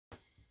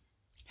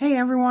Hey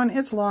everyone,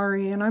 it's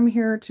Laurie, and I'm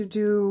here to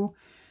do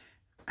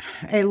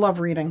a love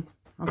reading,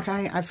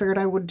 okay? I figured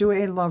I would do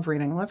a love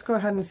reading. Let's go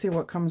ahead and see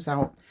what comes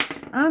out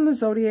on the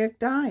zodiac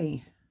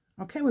die.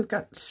 Okay, we've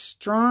got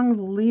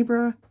strong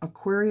Libra,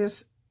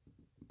 Aquarius,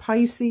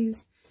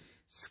 Pisces,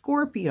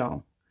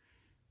 Scorpio,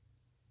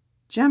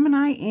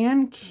 Gemini,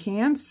 and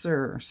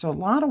Cancer. So a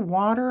lot of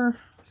water,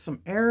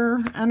 some air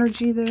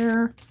energy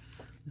there.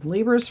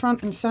 Libra's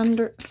front and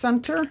center,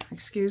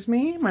 excuse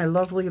me, my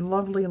lovely,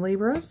 lovely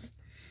Libras.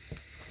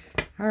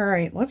 All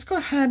right, let's go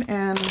ahead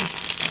and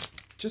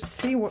just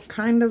see what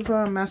kind of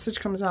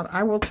message comes out.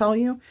 I will tell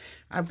you,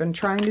 I've been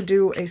trying to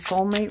do a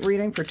soulmate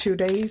reading for 2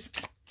 days,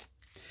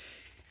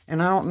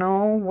 and I don't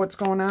know what's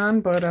going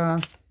on,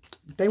 but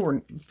they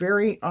were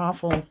very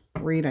awful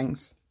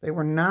readings. They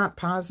were not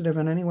positive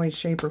in any way,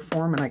 shape, or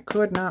form, and I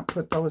could not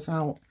put those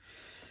out.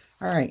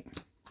 All right.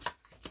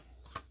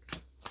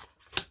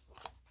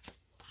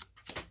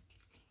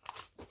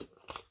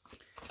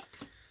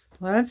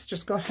 Let's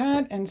just go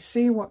ahead and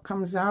see what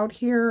comes out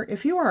here.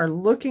 If you are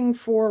looking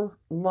for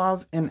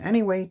love in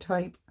any way,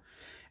 type,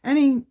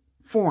 any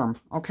form,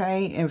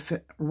 okay? If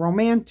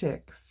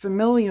romantic,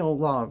 familial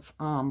love,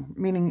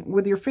 meaning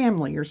with your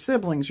family, your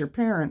siblings, your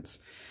parents,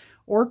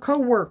 or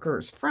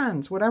co-workers,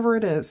 friends, whatever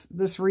it is,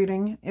 this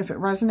reading, if it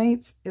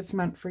resonates, it's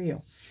meant for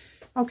you.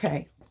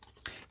 Okay.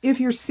 If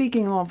you're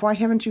seeking love, why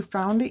haven't you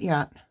found it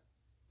yet?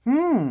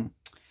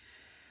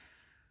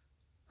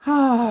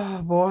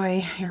 Oh,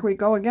 boy. Here we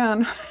go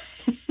again.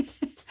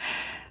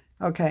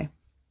 Okay,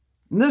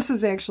 this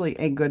is actually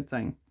a good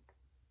thing.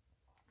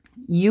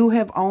 You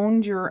have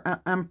owned your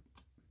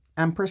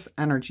Empress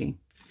energy.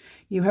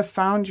 You have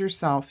found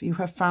yourself. You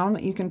have found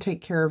that you can take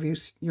care of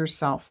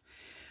yourself.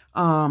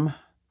 That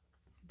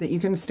you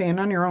can stand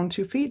on your own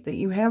 2 feet. That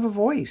you have a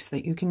voice.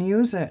 That you can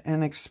use it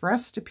and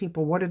express to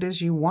people what it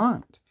is you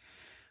want.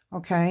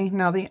 Okay,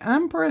 now the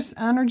Empress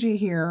energy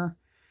here,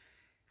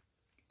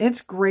 it's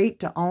great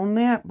to own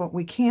that, but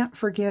we can't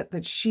forget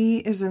that she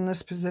is in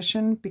this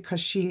position because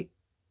she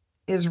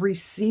is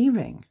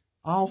receiving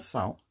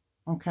also,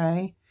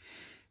 okay?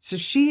 So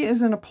she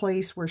is in a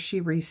place where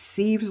she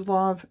receives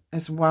love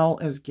as well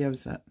as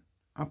gives it,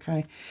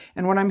 okay?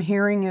 And what I'm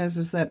hearing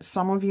is that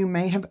some of you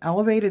may have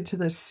elevated to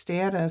this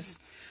status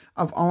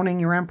of owning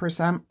your Empress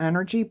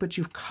energy, but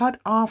you've cut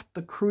off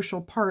the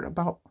crucial part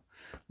about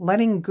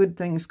letting good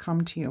things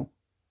come to you,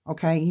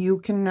 okay? You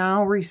can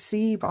now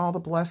receive all the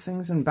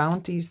blessings and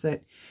bounties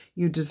that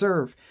you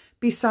deserve,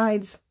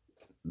 besides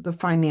the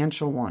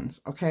financial ones,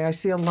 okay? I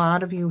see a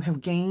lot of you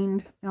have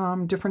gained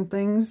different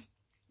things,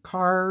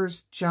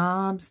 cars,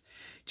 jobs,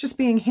 just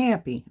being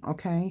happy,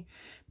 okay?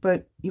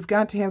 But you've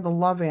got to have the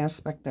love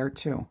aspect there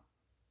too.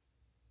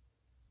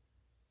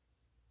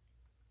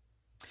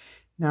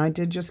 Now, I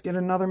did just get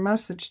another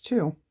message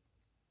too.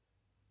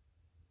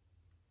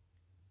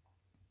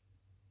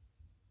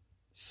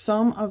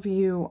 Some of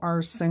you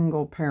are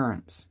single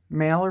parents.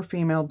 Male or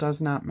female does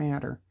not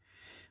matter.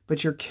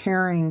 But you're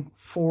caring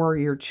for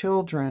your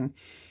children,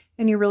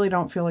 and you really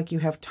don't feel like you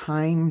have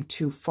time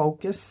to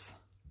focus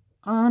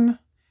on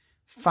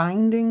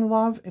finding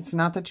love. It's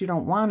not that you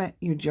don't want it.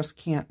 You just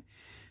can't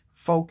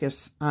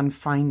focus on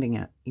finding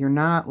it. You're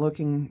not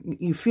looking,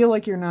 you feel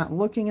like you're not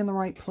looking in the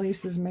right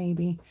places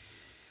maybe,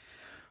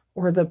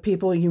 or the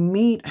people you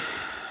meet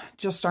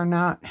just are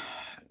not,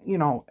 you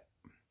know,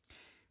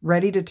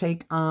 ready to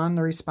take on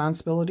the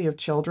responsibility of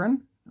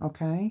children,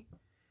 okay?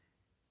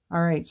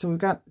 All right, so we've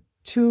got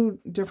 2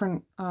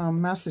 different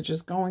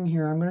messages going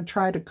here. I'm going to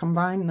try to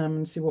combine them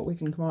and see what we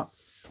can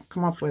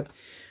come up with.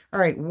 All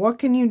right, what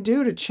can you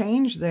do to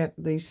change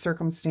these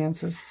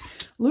circumstances?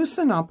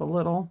 Loosen up a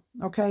little,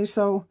 okay?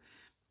 So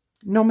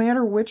no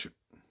matter which,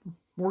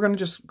 we're going to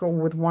just go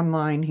with one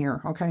line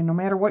here, okay? No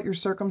matter what your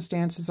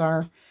circumstances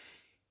are,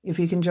 if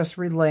you can just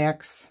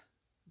relax,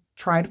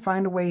 try to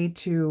find a way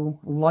to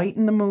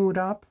lighten the mood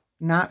up,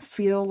 not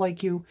feel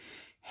like you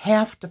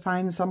have to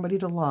find somebody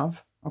to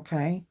love,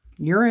 okay?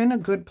 You're in a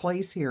good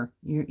place here.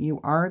 You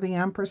are the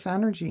Empress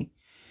energy.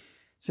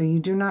 So you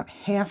do not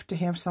have to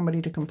have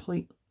somebody to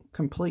complete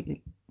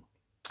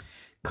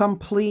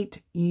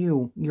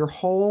you. You're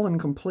whole and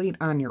complete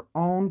on your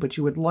own, but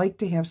you would like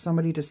to have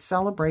somebody to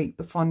celebrate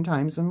the fun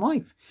times in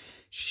life.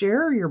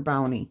 Share your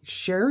bounty,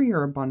 share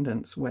your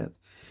abundance with.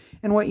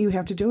 And what you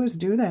have to do is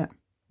do that.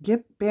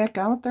 Get back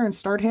out there and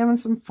start having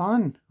some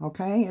fun,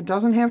 okay? It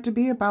doesn't have to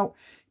be about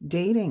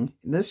dating.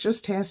 This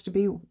just has to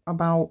be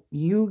about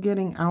you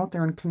getting out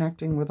there and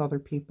connecting with other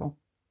people.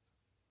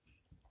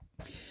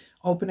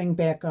 Opening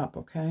back up,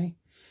 okay?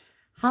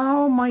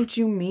 How might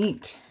you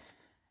meet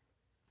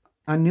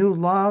a new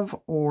love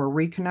or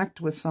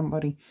reconnect with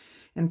somebody?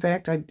 In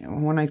fact,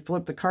 when I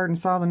flipped the card and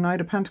saw the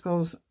Knight of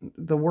Pentacles,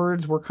 the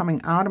words were coming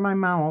out of my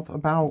mouth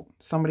about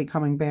somebody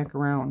coming back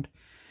around.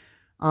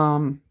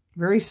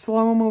 Very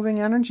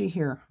slow-moving energy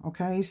here,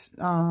 okay?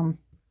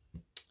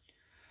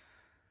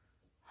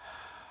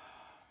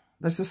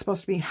 This is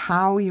supposed to be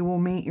how you will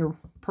meet your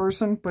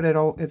person, but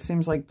it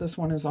seems like this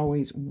one is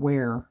always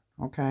where,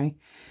 okay?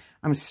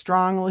 I'm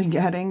strongly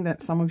getting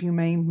that some of you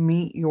may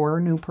meet your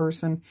new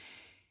person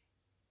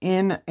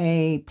in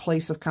a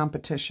place of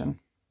competition.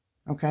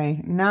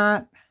 Okay,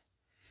 not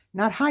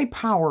high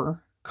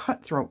power,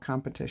 cutthroat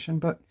competition,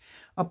 but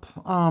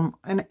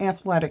an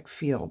athletic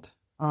field,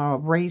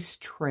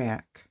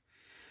 racetrack,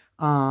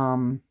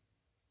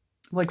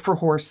 like for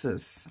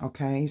horses.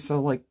 Okay,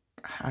 so like,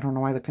 I don't know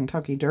why the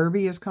Kentucky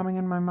Derby is coming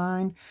in my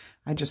mind.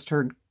 I just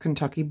heard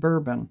Kentucky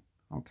Bourbon.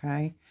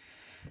 Okay,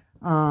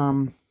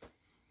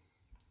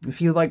 if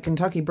you like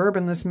Kentucky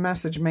Bourbon, this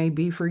message may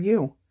be for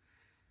you.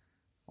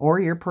 Or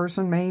your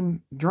person may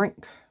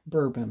drink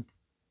bourbon.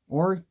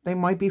 Or they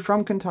might be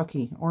from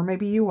Kentucky. Or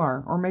maybe you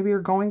are. Or maybe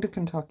you're going to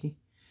Kentucky.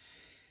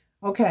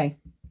 Okay.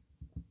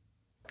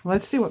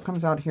 Let's see what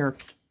comes out here.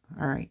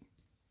 All right.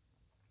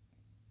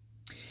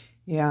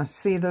 Yeah,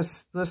 see,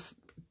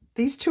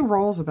 these two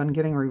roles have been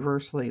getting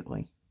reversed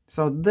lately.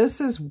 So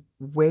this is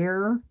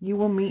where you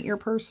will meet your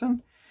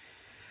person.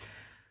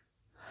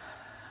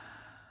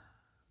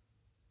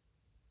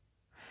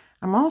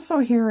 I'm also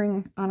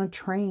hearing on a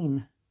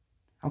train.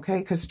 Okay,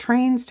 because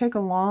trains take a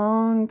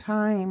long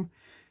time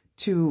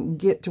to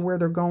get to where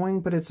they're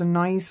going, but it's a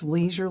nice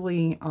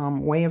leisurely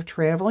way of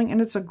traveling, and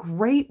it's a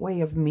great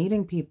way of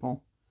meeting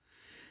people.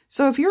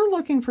 So if you're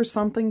looking for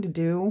something to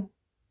do,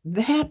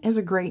 that is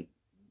a great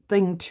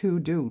thing to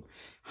do.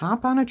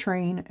 Hop on a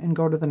train and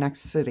go to the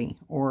next city,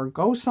 or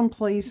go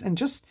someplace and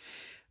just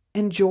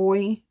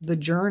enjoy the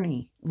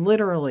journey.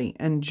 Literally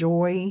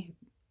enjoy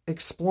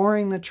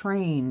exploring the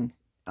train.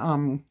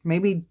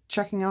 Maybe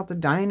checking out the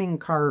dining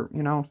cart,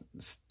 you know,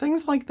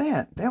 things like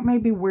that. That may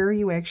be where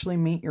you actually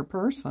meet your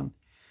person.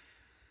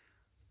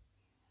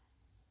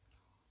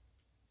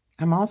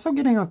 I'm also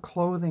getting a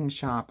clothing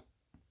shop.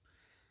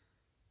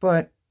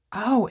 But,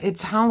 oh,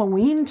 it's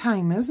Halloween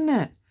time, isn't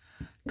it?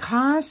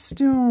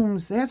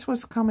 Costumes, that's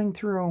what's coming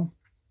through.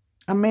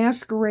 A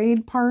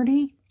masquerade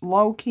party,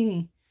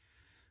 low-key.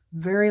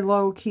 Very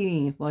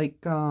low-key, like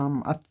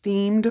a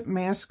themed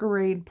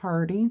masquerade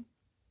party.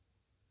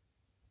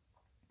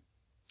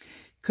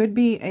 Could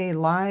be a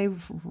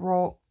live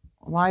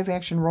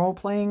action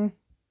role-playing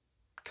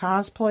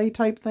cosplay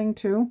type thing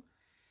too.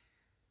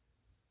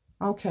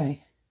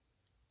 Okay.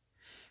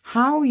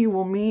 How you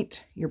will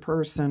meet your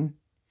person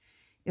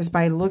is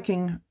by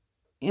looking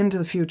into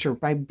the future,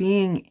 by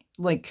being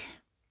like,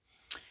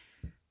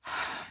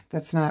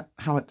 that's not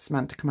how it's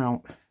meant to come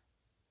out.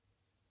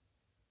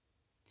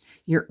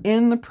 You're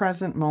in the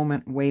present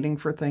moment waiting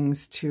for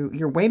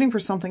you're waiting for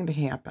something to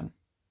happen.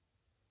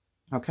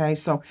 Okay,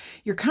 so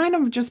you're kind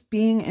of just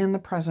being in the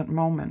present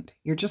moment.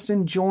 You're just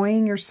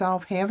enjoying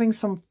yourself, having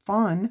some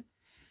fun,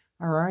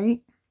 all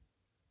right?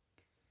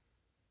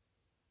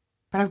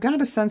 But I've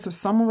got a sense of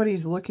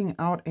somebody's looking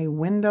out a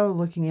window,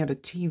 looking at a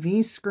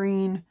TV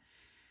screen,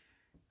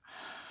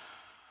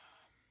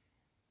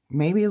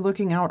 maybe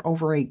looking out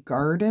over a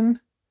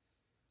garden.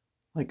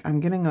 Like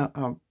I'm getting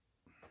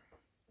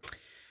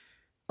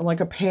like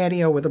a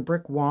patio with a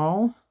brick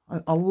wall,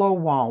 a low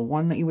wall,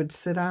 one that you would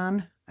sit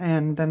on.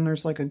 And then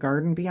there's like a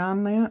garden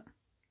beyond that.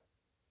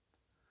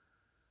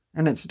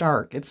 And it's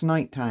dark. It's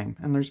nighttime.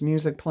 And there's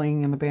music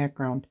playing in the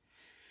background.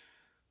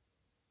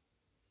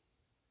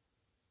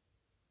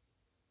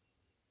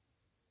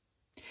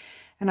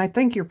 And I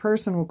think your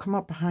person will come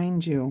up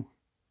behind you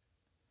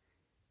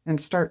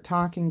and start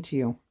talking to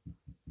you.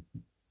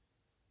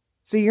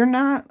 So you're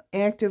not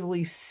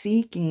actively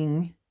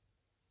seeking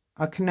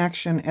a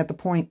connection at the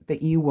point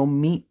that you will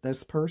meet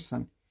this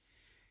person.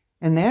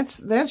 And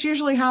that's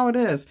usually how it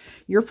is.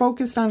 You're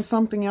focused on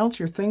something else.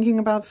 You're thinking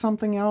about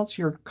something else.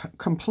 You're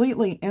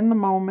completely in the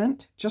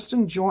moment. Just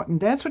enjoy. And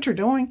that's what you're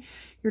doing.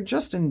 You're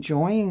just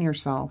enjoying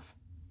yourself.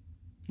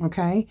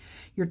 Okay?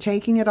 You're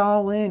taking it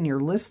all in. You're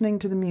listening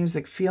to the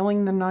music,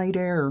 feeling the night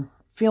air,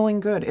 feeling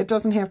good. It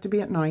doesn't have to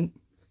be at night.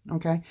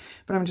 Okay?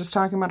 But I'm just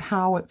talking about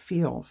how it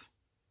feels.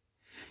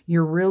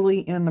 You're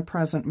really in the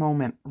present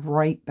moment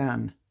right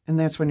then. And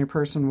that's when your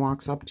person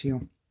walks up to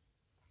you.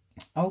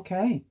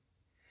 Okay.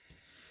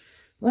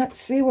 Let's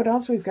see what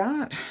else we've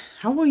got.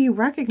 How will you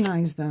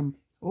recognize them?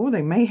 Oh,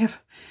 they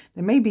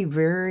may be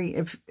very,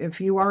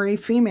 if you are a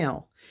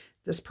female,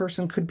 this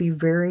person could be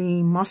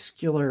very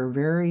muscular,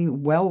 very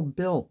well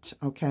built,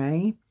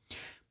 okay?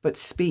 But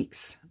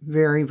speaks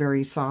very,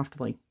 very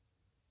softly.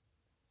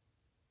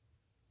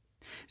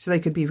 So they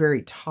could be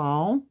very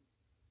tall.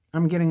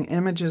 I'm getting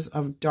images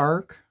of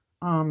dark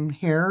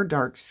hair,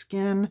 dark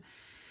skin,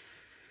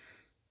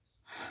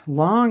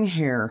 long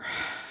hair.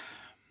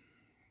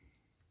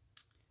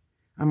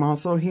 I'm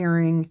also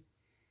hearing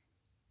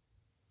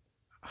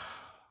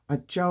a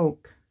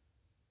joke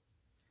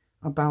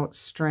about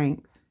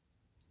strength.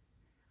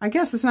 I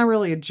guess it's not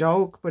really a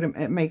joke, but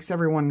it makes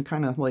everyone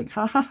kind of like,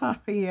 ha, ha, ha,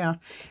 yeah.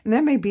 And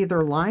that may be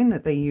their line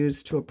that they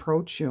use to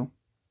approach you.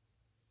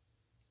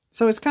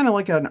 So it's kind of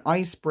like an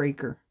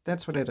icebreaker.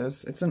 That's what it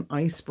is. It's an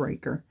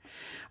icebreaker.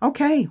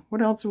 Okay,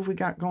 what else have we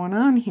got going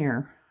on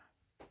here?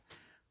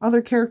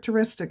 Other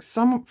characteristics.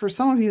 For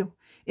some of you,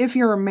 if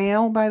you're a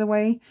male, by the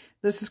way,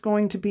 this is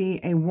going to be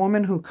a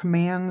woman who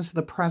commands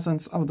the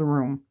presence of the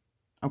room.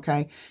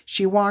 Okay?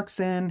 She walks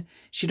in.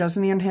 She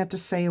doesn't even have to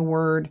say a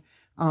word.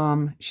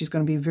 She's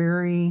going to be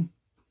very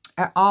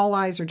All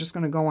eyes are just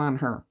going to go on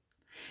her.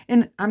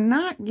 And I'm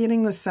not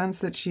getting the sense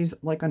that she's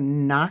like a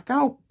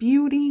knockout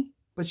beauty,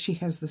 but she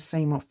has the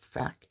same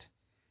effect.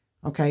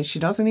 Okay, she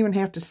doesn't even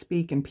have to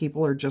speak, and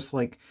people are just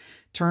like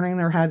turning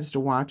their heads to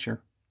watch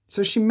her.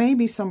 So she may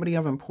be somebody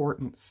of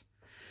importance.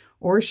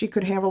 Or she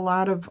could have a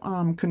lot of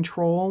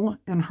control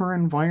in her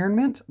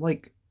environment,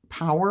 like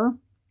power.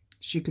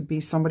 She could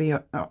be somebody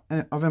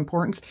of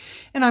importance.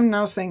 And I'm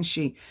now saying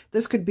she.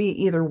 This could be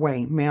either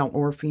way, male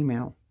or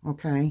female,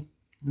 okay?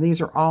 These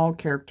are all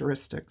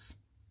characteristics.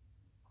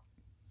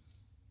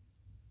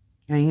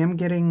 I am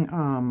getting...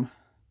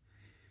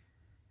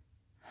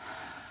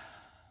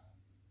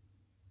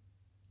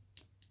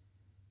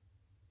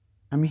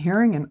 I'm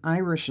hearing an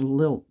Irish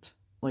lilt,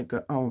 like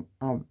a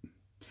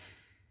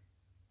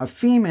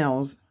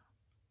female's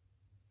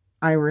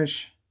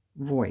Irish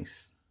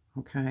voice,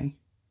 okay?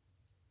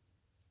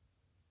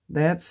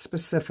 That's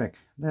specific.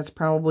 That's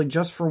probably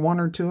just for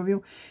one or two of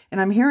you. And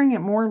I'm hearing it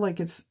more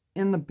like it's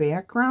in the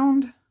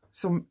background.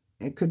 So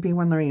it could be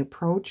when they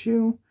approach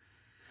you,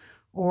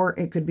 or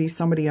it could be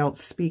somebody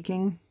else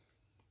speaking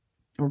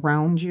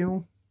around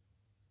you.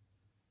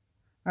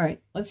 All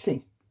right, let's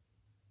see.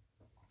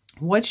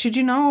 What should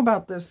you know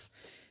about this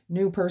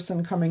new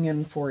person coming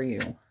in for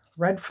you?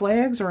 Red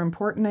flags or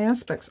important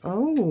aspects.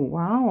 Oh,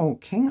 wow.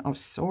 King of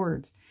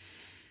Swords.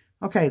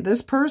 Okay,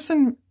 this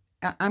person,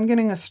 I'm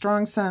getting a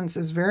strong sense,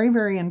 is very,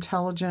 very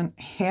intelligent,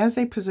 has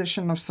a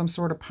position of some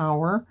sort of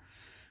power.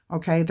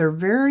 Okay, they're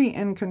very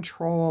in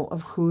control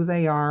of who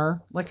they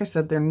are. Like I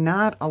said, they're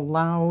not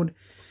allowed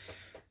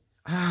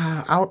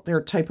out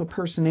there type of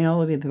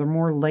personality. They're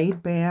more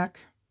laid back.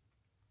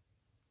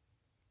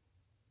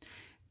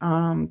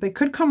 They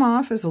could come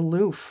off as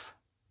aloof,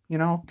 you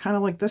know, kind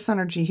of like this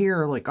energy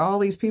here. Like all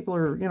these people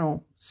are, you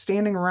know,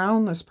 standing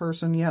around this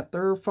person, yet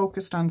they're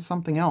focused on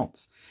something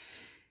else.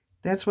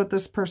 That's what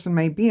this person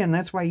may be, and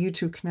that's why you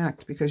two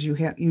connect, because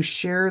you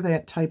share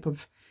that type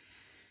of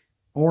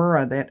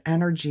aura, that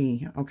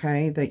energy,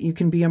 okay? That you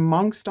can be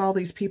amongst all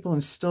these people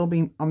and still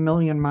be a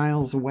million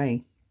miles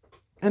away.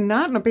 And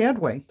not in a bad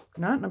way.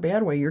 Not in a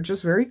bad way. You're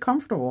just very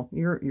comfortable.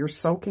 You're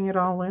soaking it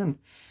all in.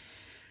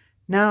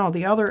 Now,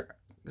 the other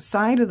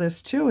side of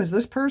this too is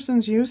this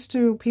person's used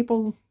to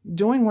people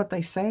doing what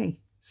they say.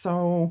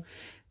 So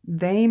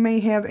they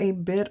may have a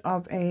bit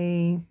of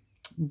a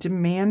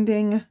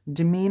demanding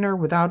demeanor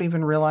without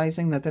even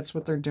realizing that that's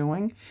what they're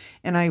doing.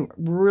 And I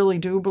really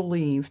do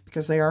believe,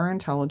 because they are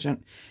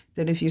intelligent,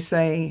 that if you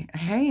say,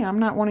 hey, I'm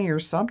not one of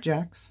your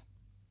subjects,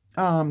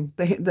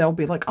 they'll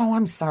be like, oh,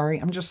 I'm sorry.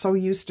 I'm just so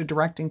used to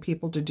directing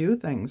people to do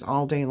things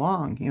all day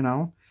long, you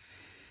know.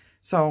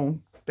 So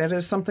that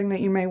is something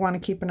that you may want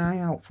to keep an eye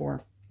out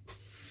for.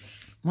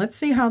 Let's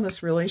see how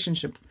this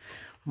relationship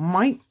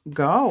might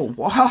go.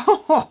 Whoa.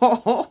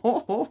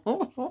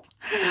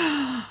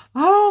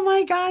 Oh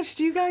my gosh,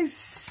 do you guys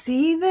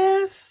see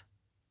this?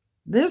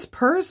 This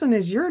person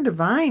is your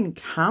divine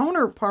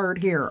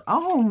counterpart here.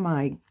 Oh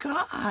my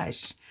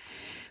gosh.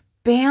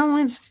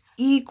 Balanced,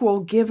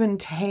 equal, give and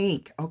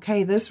take.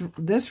 Okay, this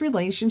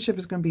relationship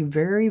is going to be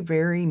very,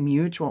 very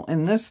mutual.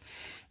 And this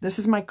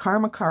is my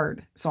karma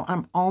card. So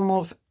I'm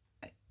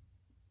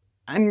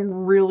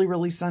really,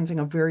 really sensing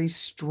a very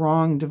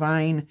strong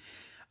divine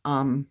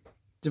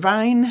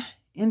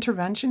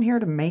intervention here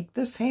to make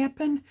this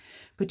happen.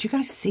 But you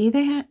guys see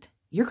that?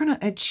 You're going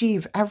to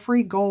achieve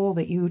every goal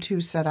that you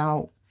two set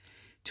out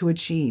to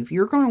achieve.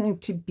 You're going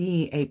to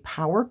be a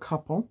power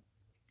couple,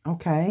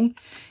 okay?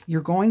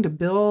 You're going to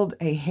build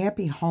a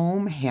happy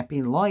home,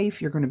 happy life.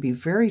 You're going to be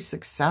very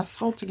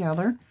successful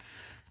together.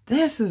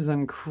 This is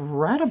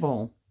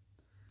incredible.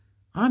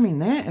 I mean,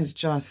 that is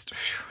just...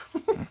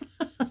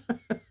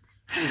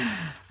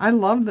 I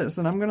love this,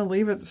 and I'm going to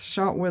leave it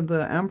shot with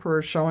the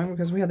Emperor showing,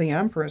 because we have the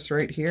Empress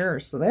right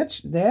here. So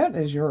that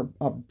is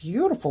a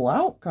beautiful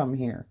outcome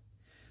here.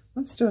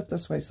 Let's do it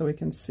this way so we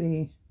can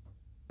see.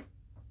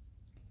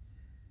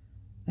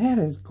 That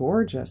is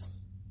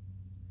gorgeous.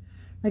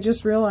 I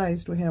just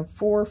realized we have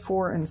 4,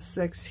 4, and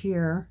 6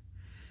 here.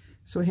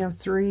 So we have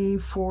 3,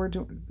 4,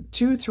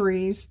 2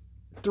 threes,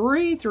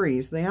 3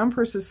 threes. The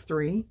Empress is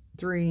 3,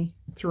 3,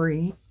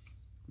 3,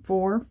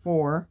 4,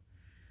 4.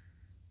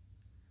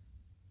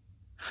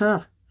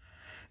 Huh.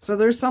 So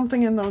there's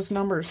something in those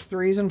numbers,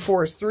 3s and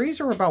 4s.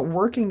 3s are about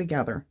working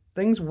together.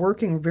 Things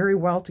working very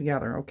well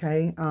together,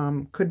 okay?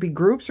 Could be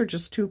groups or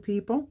just 2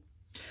 people.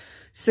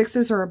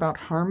 6s are about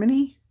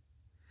harmony.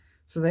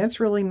 So that's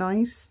really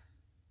nice.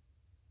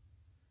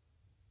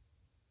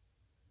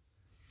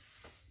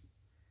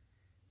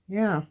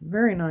 Yeah,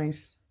 very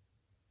nice.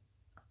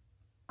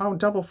 Oh,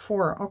 double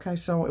 4. Okay,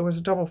 so it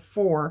was double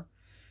 4.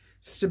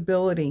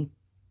 Stability.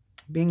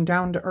 Being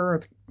down to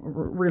earth.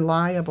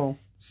 Reliable.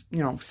 You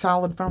know,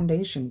 solid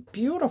foundation.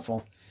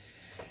 Beautiful.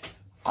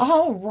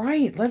 All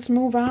right, let's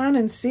move on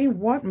and see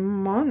what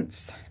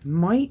months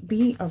might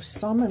be of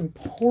some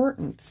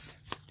importance.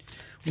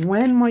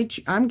 When might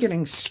you, I'm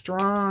getting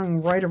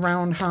strong right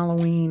around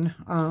Halloween.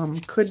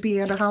 Could be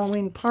at a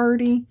Halloween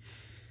party.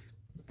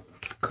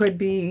 Could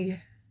be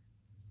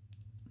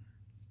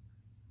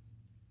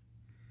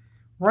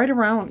right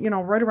around,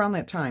 right around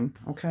that time,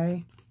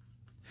 okay?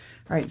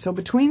 All right, so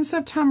between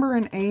September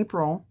and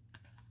April,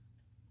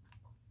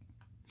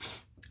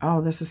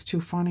 oh, this is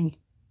too funny.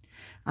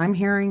 I'm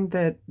hearing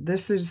that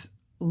this is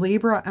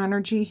Libra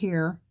energy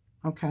here,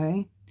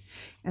 okay?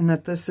 And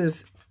that this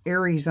is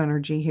Aries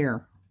energy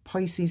here,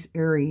 Pisces,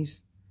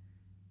 Aries.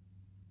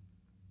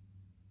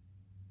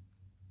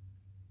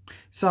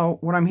 So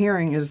what I'm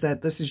hearing is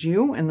that this is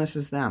you and this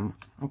is them,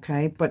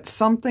 okay? But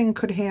something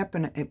could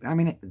happen. I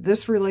mean,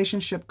 this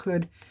relationship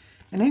could,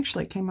 and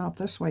actually it came out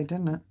this way,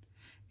 didn't it?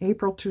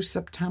 April to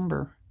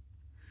September.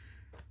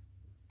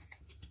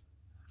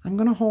 I'm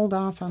going to hold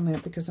off on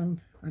that because I'm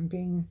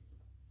being...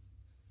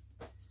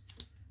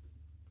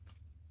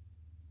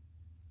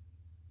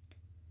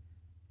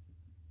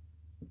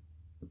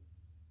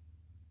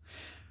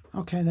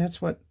 Okay, that's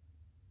what...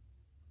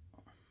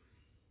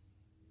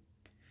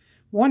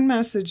 One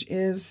message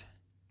is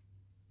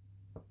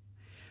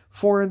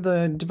for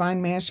the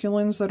divine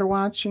masculines that are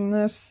watching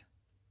this,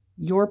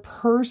 your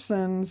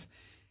person's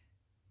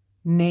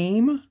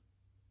name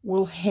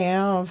will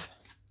have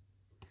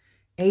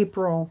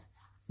April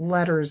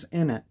letters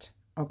in it,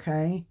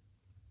 okay?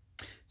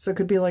 So it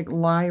could be like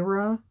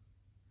Lyra,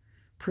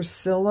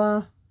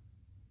 Priscilla.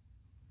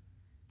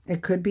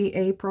 It could be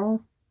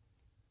April.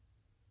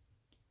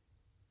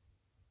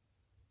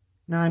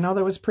 Now, I know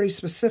that was pretty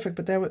specific,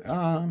 but that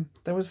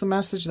was the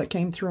message that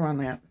came through on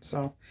that.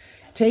 So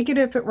take it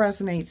if it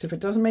resonates. If it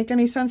doesn't make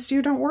any sense to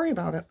you, don't worry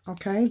about it,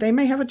 okay? They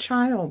may have a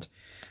child.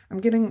 I'm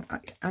getting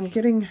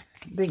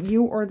that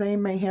you or they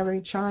may have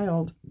a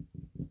child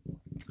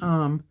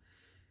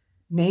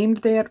named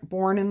that,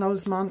 born in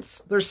those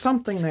months. There's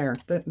something there.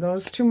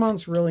 Those 2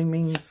 months really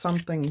mean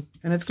something.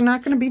 And it's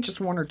not going to be just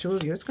one or two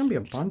of you. It's going to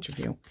be a bunch of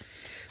you.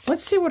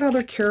 Let's see what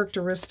other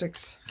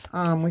characteristics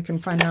we can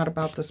find out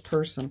about this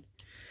person.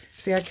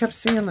 See, I kept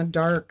seeing the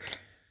dark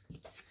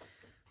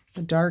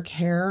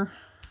hair,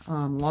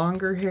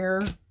 longer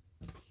hair.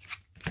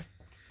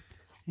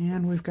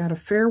 And we've got a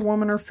fair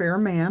woman or fair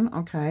man,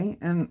 okay?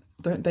 And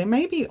they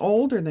may be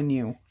older than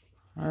you,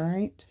 all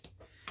right?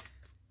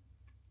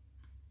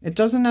 It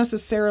doesn't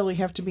necessarily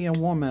have to be a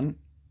woman.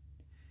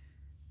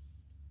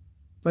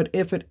 But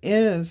if it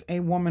is a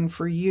woman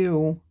for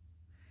you,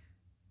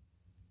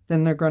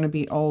 then they're going to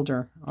be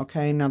older,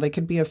 okay? Now, they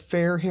could be a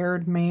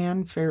fair-haired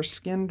man,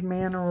 fair-skinned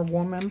man, or a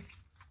woman.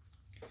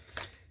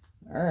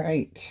 All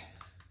right.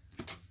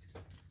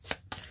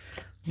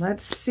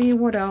 Let's see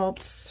what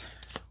else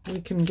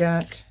we can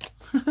get.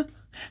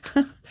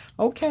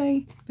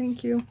 Okay,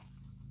 thank you.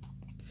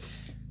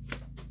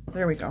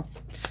 There we go.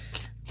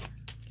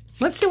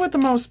 Let's see what the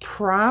most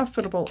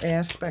profitable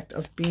aspect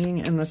of being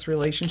in this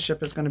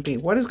relationship is going to be.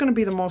 What is going to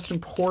be the most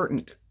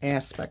important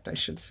aspect, I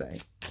should say?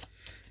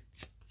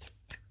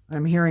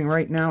 I'm hearing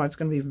right now it's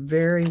going to be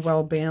very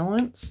well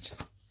balanced.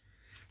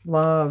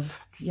 Love.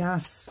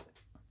 Yes.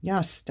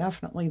 Yes,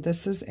 definitely.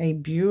 This is a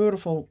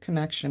beautiful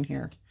connection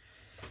here.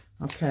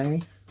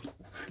 Okay.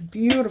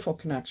 Beautiful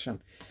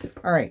connection.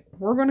 All right.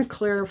 We're going to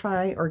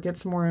clarify or get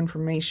some more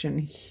information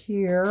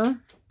here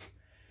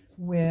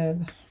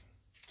with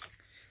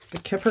the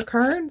Kipper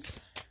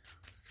cards.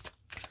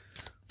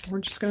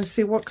 We're just going to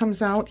see what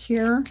comes out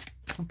here.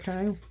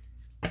 Okay.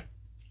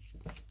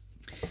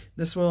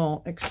 This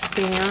will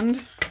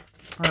expand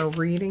our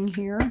reading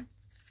here.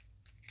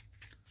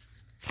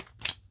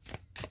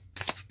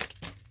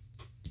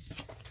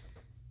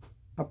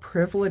 A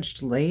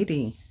privileged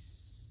lady.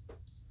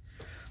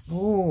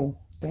 Oh,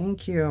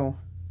 thank you.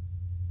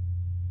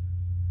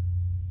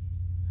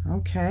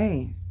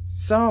 Okay.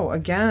 So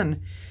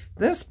again,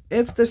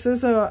 if this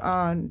is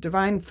a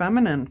divine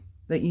feminine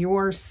that you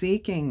are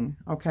seeking,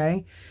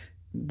 okay,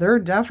 they're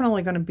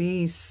definitely going to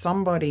be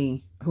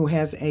somebody who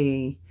has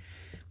a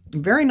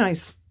very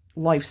nice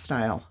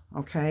lifestyle,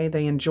 okay?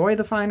 They enjoy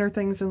the finer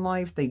things in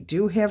life. They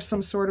do have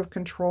some sort of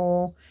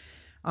control.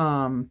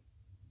 I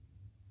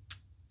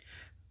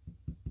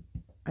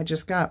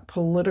just got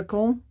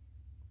political,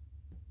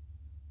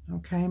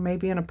 okay?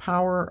 Maybe in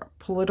a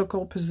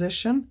political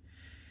position.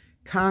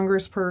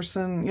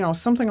 Congressperson,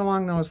 something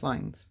along those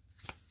lines.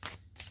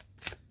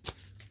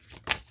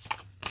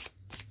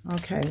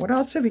 Okay, what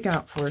else have you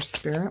got for us,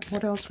 Spirit?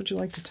 What else would you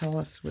like to tell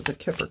us with the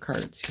Kipper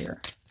cards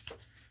here?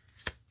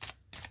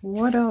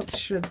 What else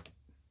should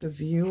the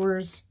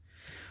viewers...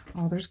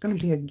 Oh, there's going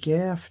to be a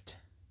gift.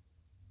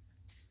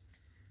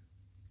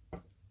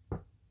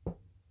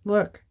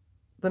 Look,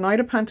 the Knight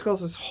of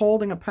Pentacles is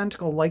holding a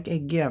pentacle like a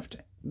gift.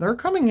 They're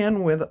coming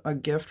in with a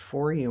gift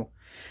for you.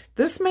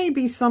 This may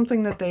be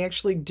something that they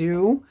actually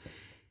do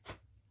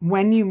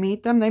when you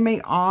meet them. They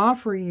may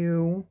offer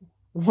you...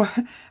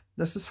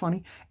 This is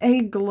funny.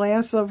 A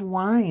glass of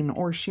wine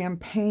or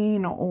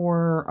champagne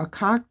or a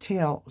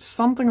cocktail,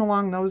 something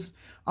along those,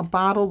 a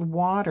bottled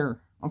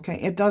water. Okay,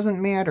 it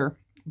doesn't matter,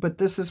 but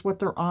this is what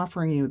they're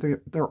offering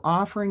you. They're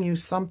offering you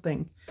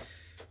something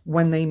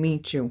when they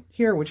meet you.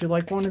 Here, would you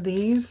like one of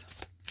these?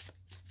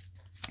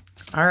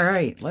 All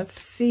right, let's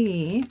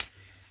see.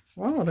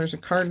 Whoa, there's a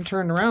card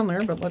turned around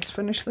there, but let's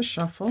finish the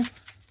shuffle.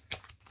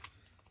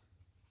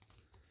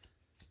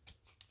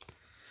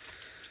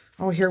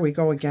 Oh, here we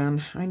go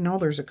again. I know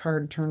there's a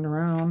card turned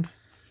around.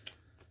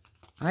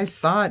 I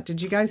saw it. Did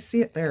you guys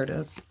see it? There it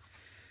is.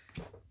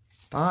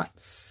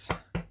 Thoughts.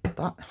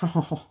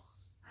 Oh.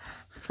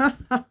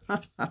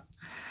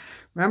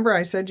 Remember,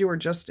 I said you were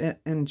just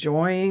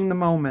enjoying the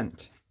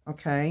moment.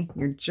 Okay?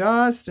 You're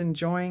just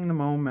enjoying the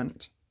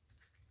moment.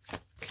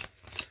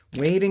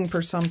 Waiting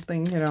for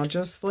something, you know,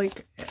 just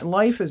like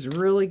life is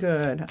really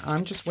good.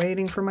 I'm just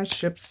waiting for my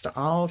ships to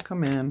all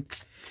come in.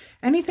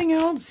 Anything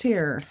else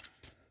here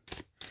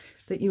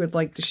that you would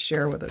like to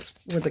share with us,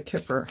 with the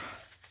Kipper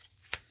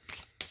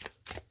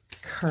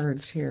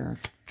cards here?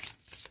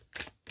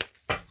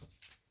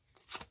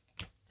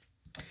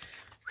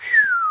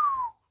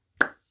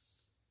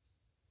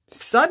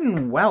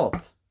 Sudden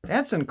wealth.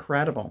 That's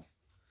incredible.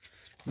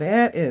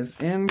 That is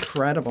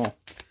incredible.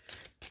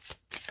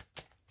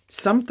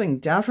 Something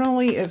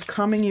definitely is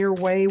coming your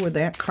way with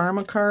that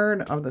karma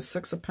card of the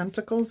Six of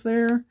Pentacles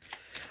there.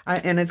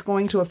 And it's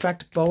going to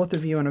affect both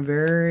of you in a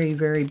very,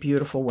 very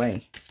beautiful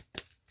way.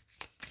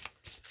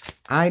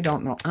 I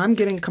don't know. I'm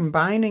getting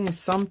combining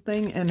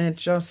something and it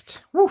just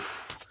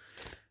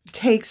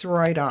takes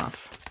right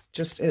off.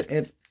 Just,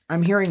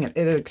 I'm hearing it.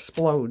 It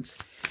explodes.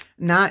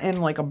 Not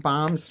in like a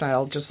bomb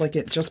style, just like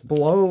it just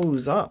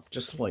blows up.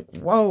 Just like,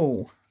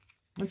 whoa.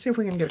 Let's see if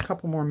we can get a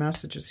couple more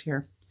messages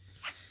here.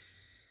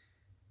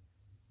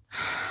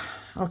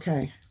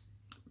 Okay.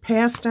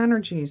 Past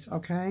energies,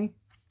 okay?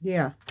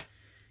 Yeah.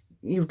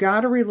 You've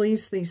got to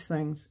release these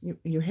things.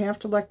 You have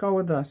to let go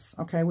of this,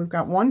 okay? We've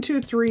got 1,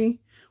 2, 3.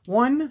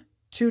 1,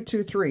 2,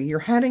 2, 3. You're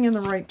heading in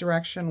the right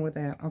direction with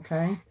that,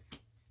 okay?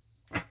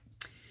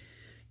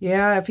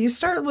 Yeah, if you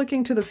start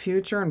looking to the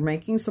future and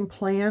making some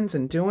plans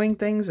and doing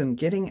things and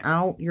getting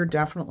out, you're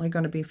definitely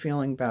going to be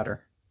feeling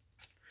better.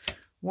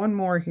 One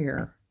more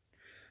here.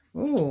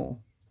 Ooh.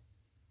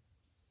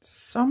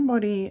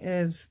 Somebody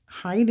is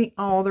hiding.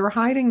 Oh, they're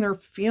hiding their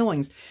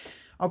feelings.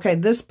 Okay,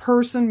 this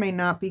person may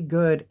not be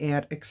good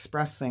at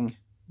expressing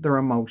their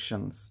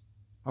emotions.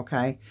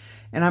 Okay,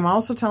 and I'm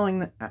also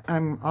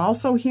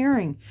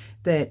hearing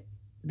that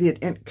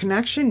the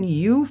connection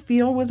you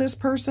feel with this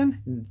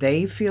person,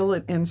 they feel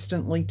it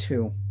instantly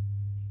too.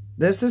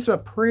 This is a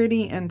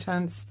pretty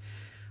intense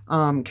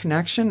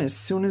connection as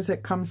soon as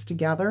it comes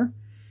together.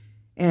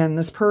 And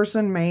this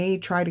person may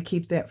try to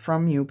keep that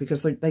from you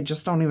because they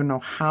just don't even know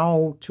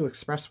how to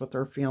express what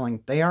they're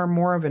feeling. They are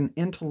more of an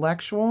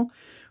intellectual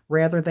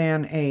rather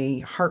than a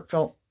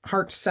heartfelt,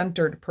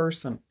 heart-centered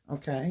person.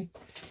 Okay.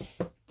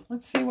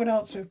 Let's see what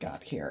else we've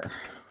got here.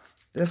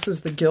 This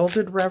is the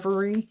Gilded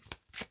Reverie.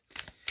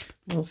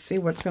 We'll see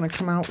what's going to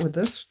come out with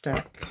this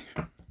deck.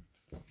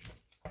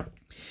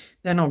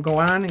 Then I'll go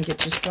on and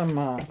get you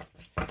some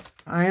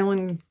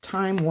Island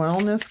Time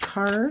Wellness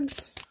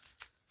cards.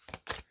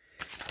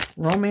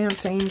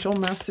 Romance Angel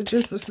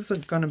Messages. This is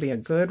going to be a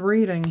good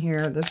reading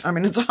here. I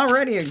mean, it's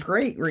already a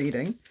great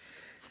reading,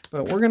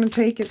 but we're going to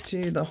take it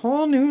to the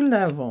whole new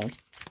level.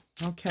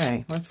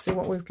 Okay, let's see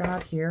what we've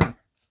got here.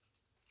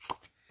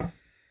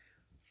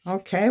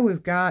 Okay,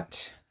 we've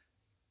got...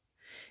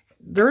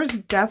 There is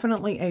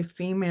definitely a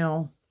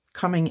female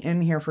coming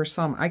in here for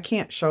some. I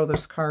can't show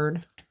this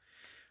card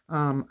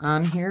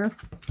on here.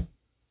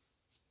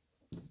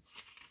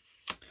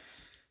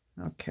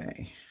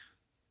 Okay.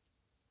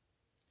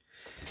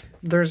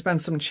 There's been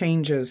some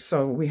changes,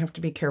 so we have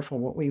to be careful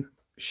what we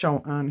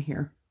show on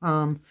here.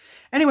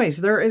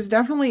 Anyways, there is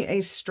definitely a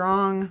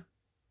strong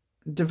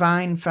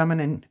divine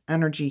feminine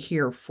energy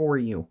here for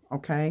you,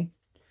 okay?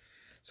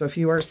 So if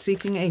you are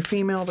seeking a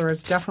female, there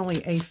is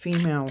definitely a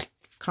female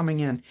coming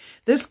in.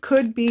 This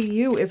could be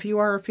you if you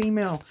are a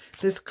female.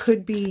 This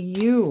could be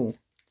you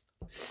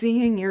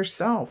seeing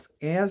yourself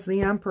as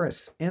the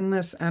Empress in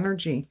this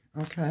energy,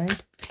 okay?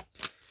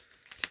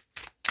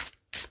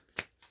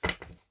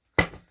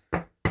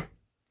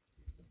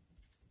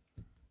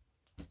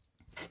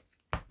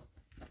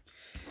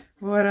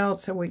 What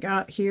else have we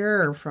got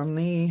here from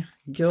the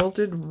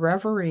Gilded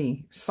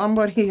Reverie?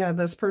 Somebody,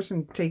 this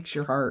person takes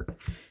your heart.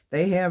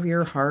 They have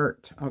your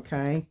heart,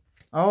 okay?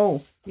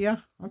 Oh, yeah,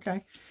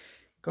 okay.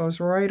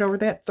 Goes right over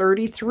that.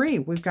 33.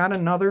 We've got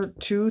another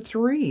 2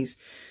 3s.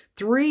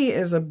 3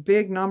 is a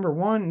big number.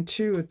 1,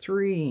 2,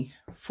 3,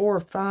 4,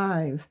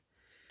 5.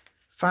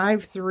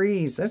 5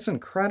 3s. That's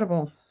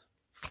incredible.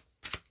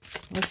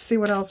 Let's see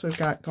what else we've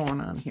got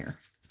going on here.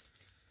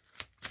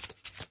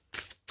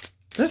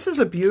 This is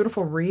a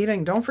beautiful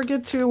reading. Don't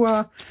forget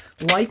to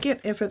like it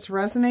if it's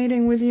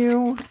resonating with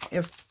you,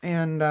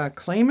 and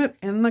claim it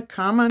in the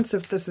comments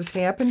if this has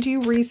happened to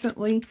you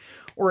recently,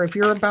 or if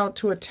you're about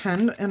to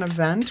attend an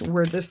event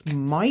where this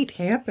might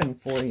happen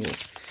for you.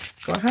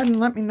 Go ahead and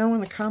let me know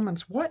in the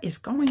comments what is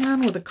going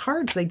on with the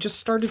cards. They just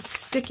started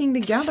sticking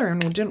together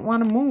and didn't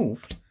want to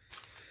move.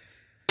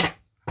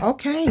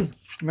 Okay,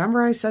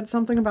 remember I said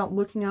something about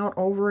looking out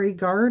over a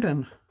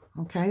garden.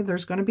 Okay,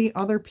 there's going to be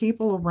other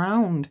people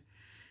around.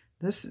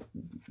 This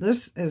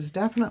is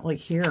definitely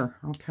here,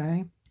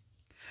 okay?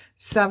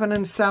 7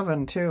 and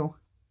 7, too.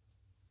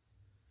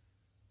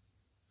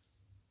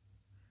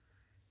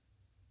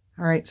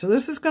 All right, so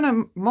this is going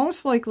to,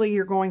 most likely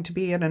you're going to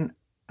be at an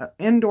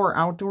indoor,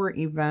 outdoor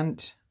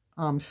event,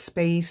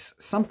 space,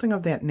 something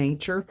of that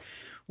nature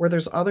where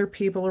there's other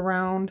people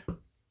around.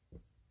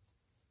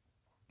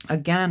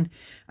 Again,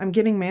 I'm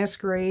getting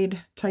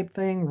masquerade type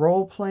thing,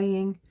 role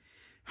playing,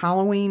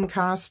 Halloween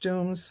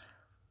costumes.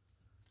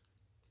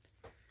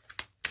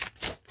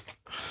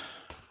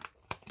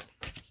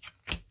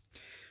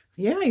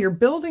 Yeah, you're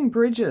building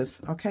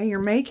bridges, okay? You're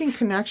making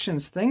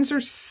connections. Things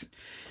are...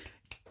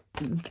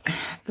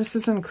 This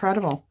is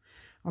incredible,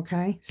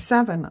 okay?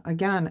 7,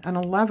 again, and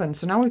 11.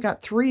 So now we've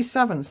got 3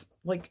 7s,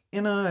 like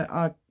in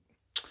a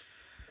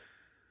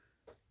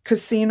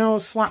casino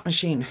slot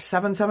machine.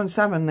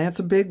 777, that's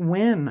a big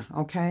win,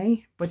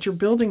 okay? But you're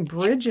building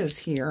bridges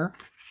here.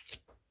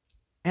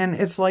 And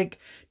it's like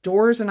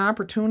doors and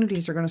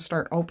opportunities are going to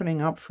start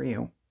opening up for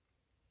you.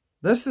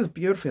 This is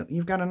beautiful.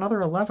 You've got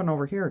another 11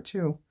 over here,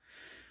 too.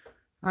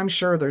 I'm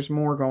sure there's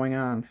more going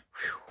on.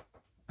 Whew.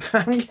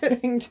 I'm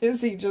getting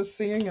dizzy just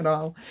seeing it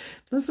all.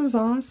 This is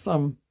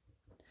awesome.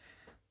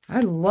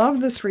 I love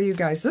this for you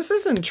guys. This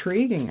is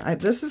intriguing.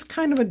 This is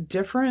kind of a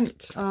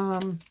different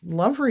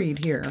love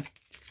read here.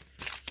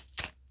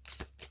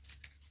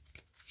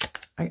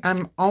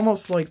 I'm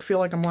almost like, feel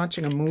like I'm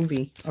watching a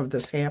movie of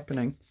this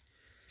happening.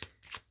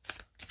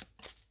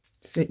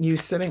 You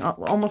sitting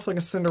almost like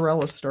a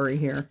Cinderella story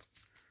here.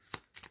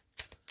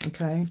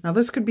 Okay. Now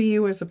this could be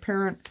you as a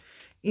parent,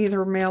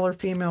 either male or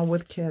female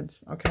with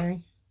kids.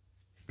 Okay.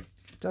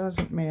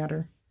 Doesn't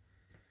matter.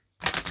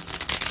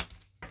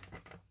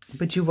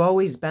 But you've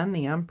always been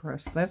the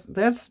Empress.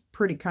 That's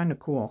pretty kind of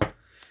cool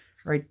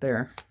right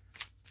there.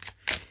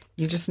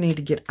 You just need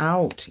to get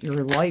out.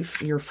 Your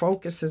life, your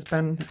focus has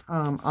been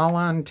all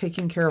on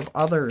taking care of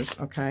others,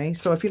 okay?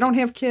 So if you don't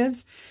have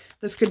kids,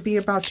 this could be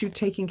about you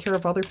taking care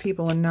of other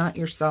people and not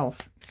yourself,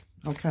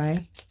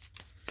 okay?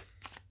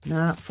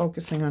 Not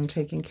focusing on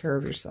taking care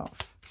of yourself.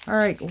 All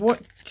right,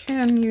 what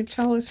can you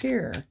tell us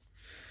here?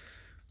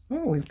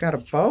 Oh, we've got a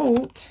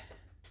boat.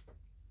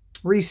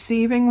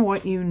 Receiving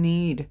what you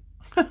need.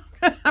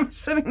 I'm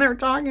sitting there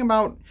talking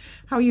about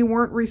how you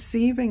weren't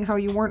receiving, how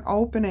you weren't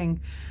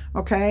opening.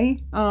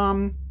 Okay.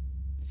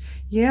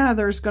 Yeah,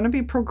 there's going to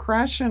be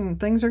progression.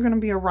 Things are going to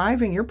be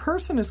arriving. Your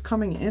person is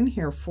coming in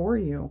here for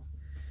you.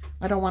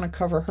 I don't want to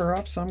cover her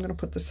up, so I'm going to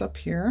put this up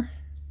here.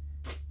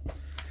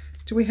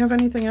 Do we have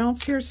anything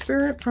else here,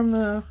 Spirit, from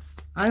the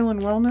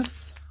Island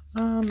Wellness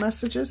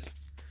messages?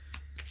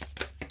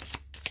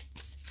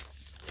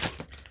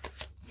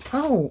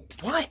 Oh,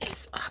 what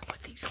is up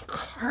with these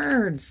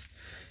cards?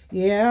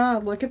 Yeah,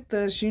 look at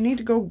this. You need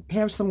to go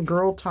have some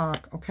girl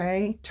talk,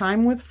 okay?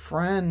 Time with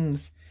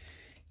friends.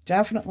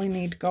 Definitely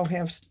need to go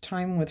have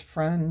time with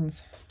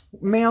friends.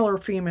 Male or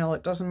female,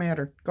 it doesn't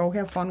matter. Go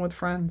have fun with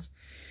friends.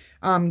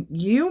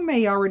 You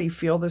may already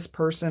feel this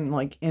person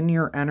like in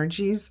your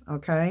energies,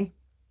 okay?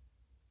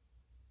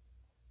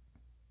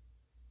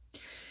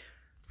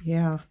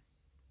 Yeah.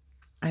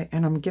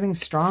 And I'm getting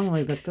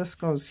strongly that this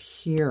goes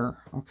here,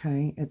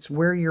 okay? It's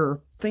where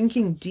you're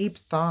thinking deep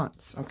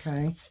thoughts,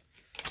 okay?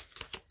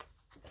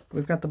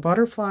 We've got the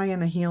butterfly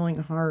and a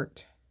healing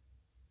heart.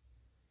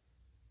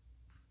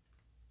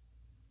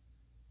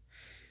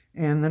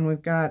 And then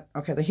we've got,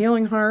 okay, the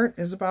healing heart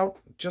is about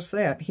just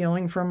that,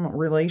 healing from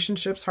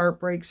relationships,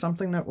 heartbreak,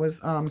 something that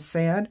was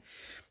sad.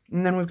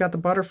 And then we've got the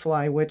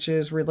butterfly, which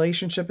is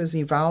relationship is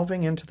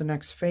evolving into the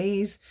next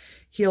phase,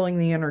 healing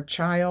the inner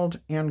child,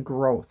 and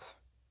growth.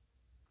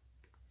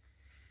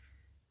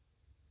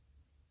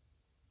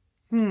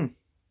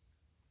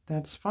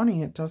 That's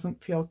funny. It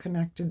doesn't feel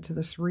connected to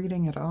this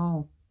reading at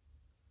all.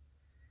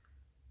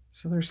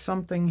 So there's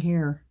something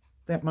here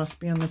that must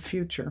be in the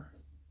future.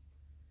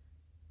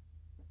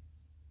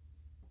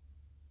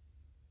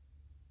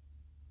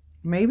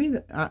 Maybe,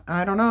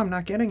 I don't know, I'm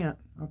not getting it,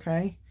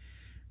 okay?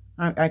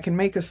 I can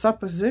make a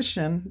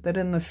supposition that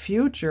in the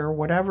future,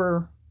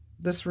 whatever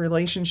this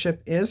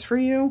relationship is for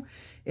you,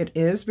 it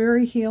is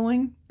very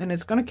healing, and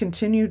it's going to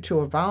continue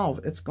to evolve.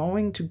 It's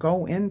going to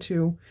go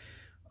into,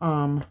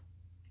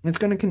 it's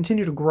going to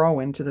continue to grow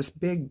into this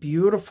big,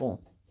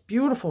 beautiful,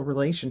 beautiful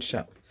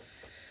relationship.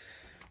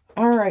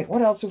 All right,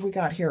 what else have we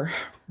got here?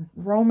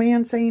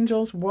 Romance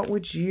angels, what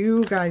would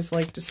you guys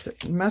like to,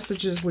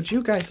 messages would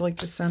you guys like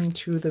to send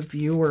to the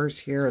viewers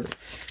here?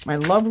 My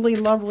lovely,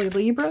 lovely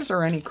Libras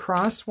or any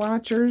cross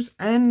watchers,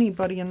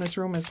 anybody in this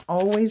room is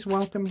always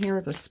welcome here.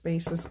 The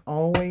space is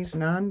always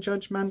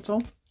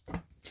non-judgmental.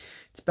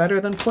 It's better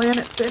than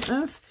Planet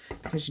Fitness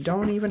because you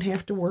don't even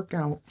have to work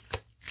out.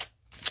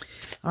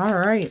 All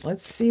right,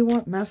 let's see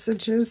what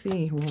messages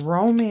the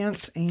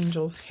romance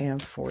angels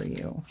have for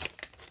you.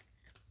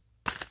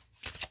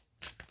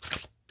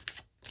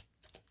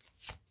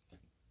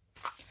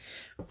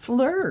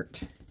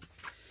 Flirt.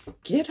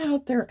 Get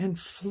out there and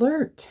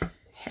flirt.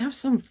 Have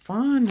some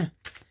fun.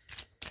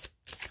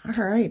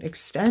 All right.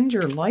 Extend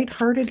your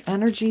lighthearted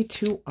energy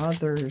to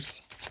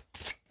others.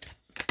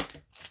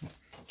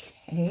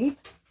 Okay.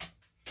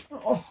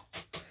 Oh.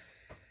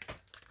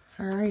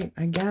 All right.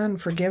 Again,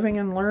 forgiving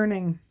and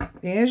learning.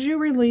 As you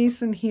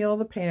release and heal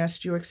the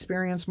past, you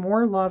experience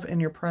more love in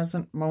your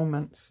present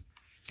moments.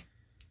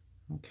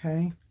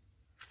 Okay.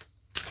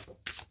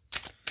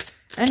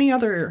 Any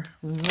other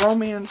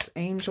romance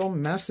angel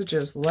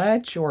messages?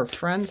 Let your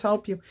friends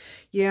help you.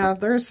 Yeah,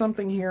 there's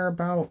something here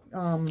about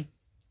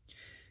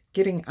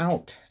getting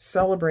out,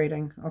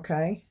 celebrating,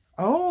 okay?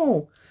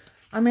 Oh,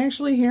 I'm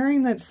actually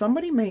hearing that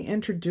somebody may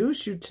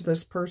introduce you to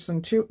this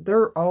person too.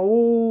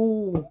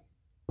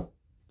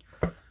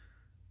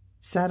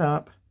 Set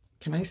up.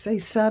 Can I say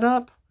set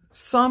up?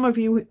 Some of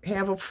you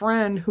have a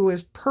friend who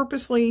is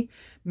purposely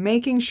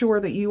making sure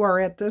that you are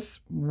at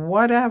this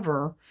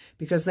whatever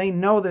because they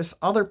know this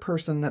other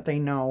person that they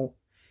know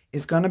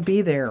is going to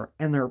be there,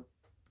 and they're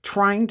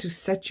trying to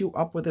set you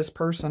up with this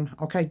person.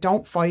 Okay,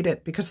 don't fight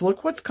it, because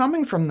look what's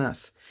coming from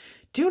this.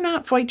 Do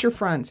not fight your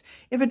friends.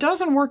 If it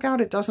doesn't work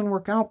out, it doesn't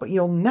work out, but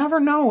you'll never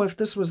know if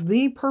this was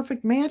the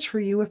perfect match for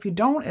you. If you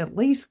don't, at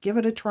least give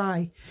it a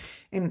try.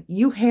 And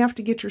you have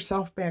to get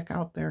yourself back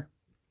out there.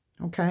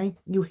 Okay?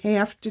 You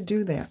have to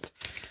do that.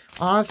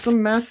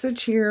 Awesome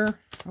message here.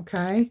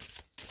 Okay?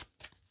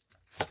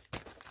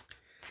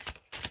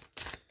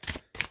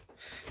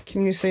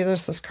 Can you see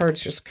this? This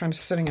card's just kind of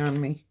sitting on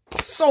me.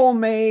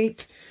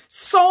 Soulmate.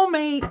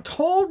 Soulmate.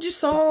 Told you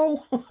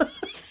so.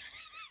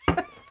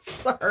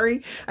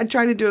 Sorry. I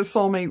tried to do a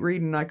soulmate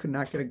reading. I could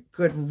not get a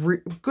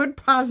good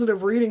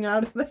positive reading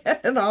out of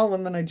that at all.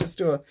 And then I just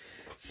do a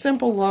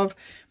simple love.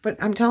 But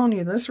I'm telling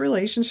you, this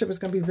relationship is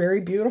going to be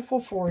very beautiful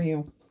for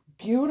you.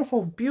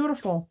 Beautiful,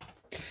 beautiful.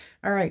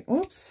 All right.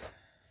 Oops.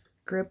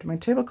 Grabbed my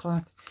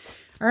tablecloth.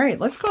 All right.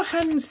 Let's go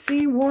ahead and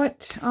see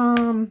what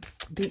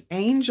the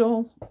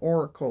angel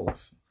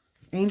oracles,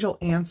 angel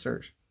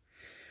answers,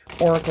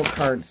 oracle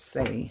cards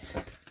say.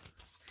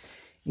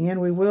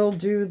 And we will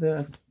do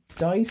the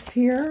dice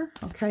here.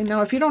 Okay,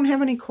 now if you don't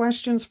have any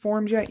questions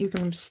formed yet, you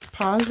can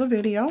pause the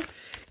video,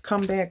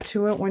 come back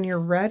to it when you're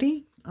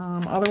ready.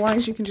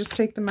 Otherwise, you can just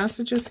take the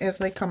messages as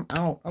they come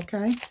out.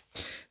 Okay,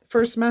 the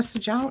first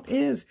message out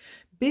is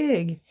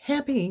big,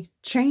 happy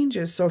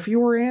changes. So if you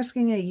were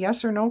asking a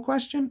yes or no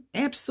question,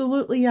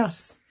 absolutely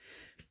yes.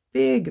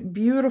 Big,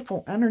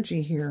 beautiful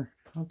energy here.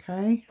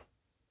 Okay.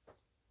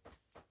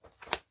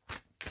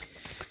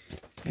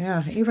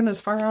 Yeah, even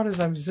as far out as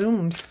I've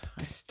zoomed,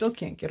 I still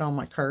can't get all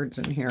my cards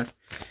in here.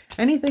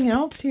 Anything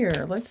else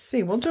here? Let's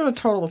see. We'll do a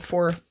total of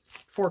four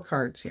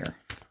cards here.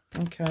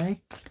 Okay.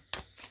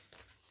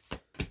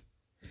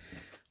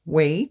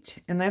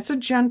 Wait, and that's a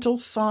gentle,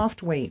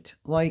 soft wait.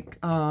 Like,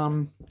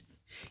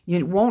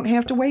 you won't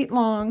have to wait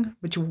long,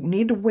 but you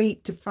need to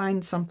wait to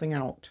find something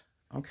out.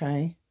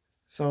 Okay.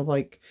 So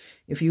like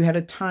if you had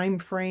a time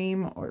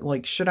frame, or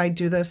like, should I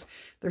do this?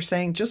 They're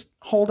saying just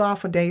hold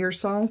off a day or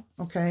so.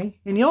 Okay.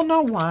 And you'll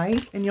know why,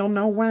 and you'll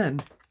know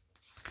when.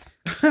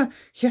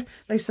 Yeah.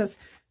 They says,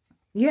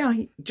 yeah,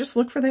 just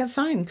look for that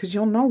sign because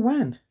you'll know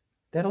when.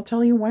 That'll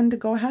tell you when to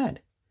go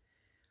ahead.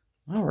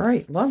 All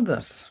right. Love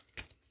this.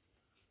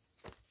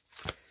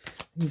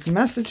 These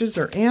messages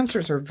or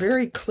answers are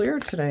very clear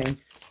today.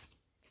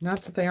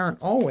 Not that they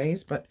aren't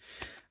always, but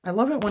I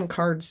love it when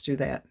cards do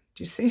that.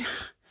 Do you see?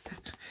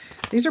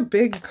 These are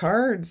big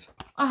cards.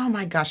 Oh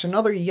my gosh,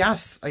 another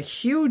yes, a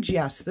huge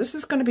yes. This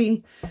is going to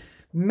be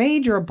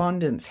major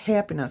abundance,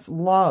 happiness,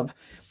 love.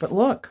 But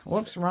look,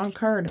 whoops, wrong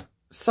card.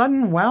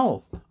 Sudden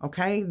wealth,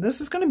 okay?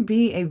 This is going to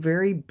be a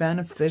very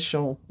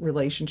beneficial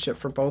relationship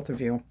for both of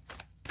you.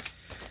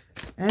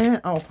 And,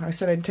 oh, I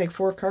said I'd take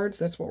 4 cards.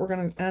 That's what we're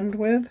going to end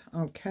with.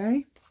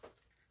 Okay.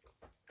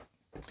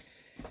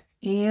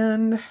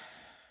 And,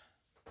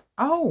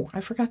 oh,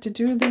 I forgot to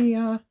do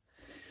the,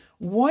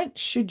 what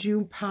should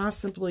you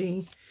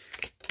possibly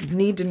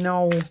need to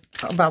know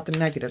about the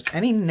negatives?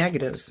 Any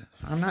negatives?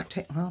 I'm not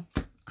taking, well,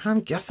 I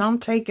guess I'm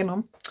taking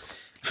them.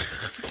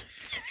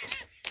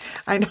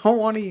 I know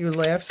one of you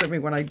laughs at me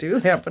when I do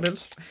that, but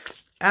it's,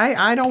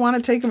 I don't want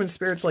to take them, and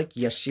Spirit's like,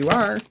 yes, you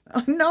are.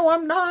 Oh, no,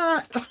 I'm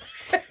not.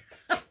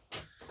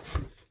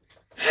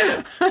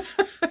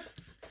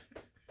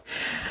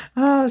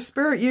 Oh,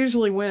 Spirit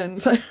usually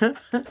wins.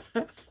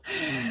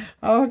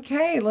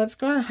 Okay, let's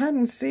go ahead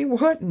and see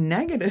what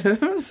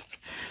negatives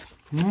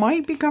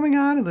might be coming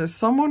out of this.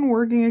 Someone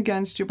working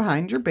against you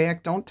behind your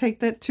back. Don't take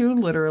that too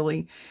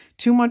literally.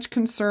 Too much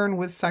concern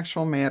with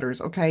sexual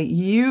matters. Okay,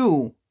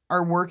 you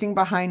are working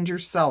behind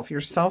yourself.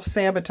 You're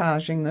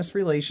self-sabotaging this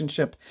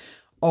relationship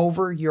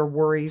over your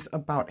worries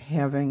about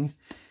having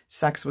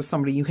sex with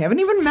somebody you haven't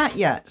even met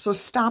yet. So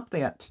stop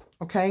that.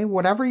 Okay,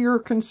 whatever your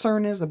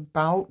concern is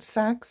about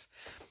sex,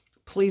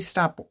 please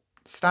stop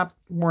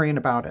worrying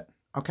about it.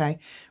 Okay,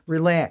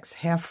 relax,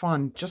 have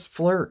fun, just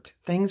flirt.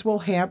 Things will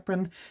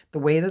happen the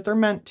way that they're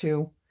meant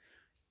to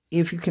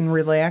if you can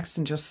relax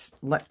and just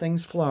let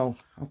things flow.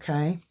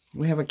 Okay,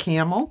 we have a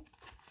camel,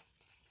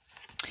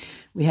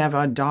 we have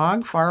a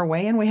dog far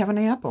away, and we have an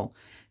apple.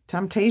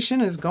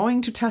 Temptation is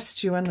going to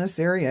test you in this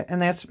area,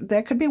 and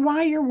that could be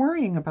why you're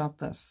worrying about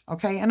this.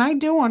 Okay, and I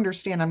do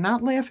understand. I'm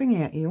not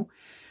laughing at you.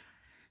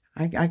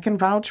 I can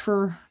vouch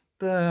for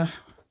the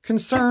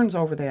concerns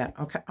over that.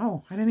 Okay.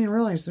 Oh, I didn't even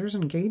realize there's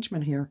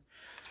engagement here.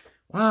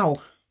 Wow.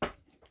 You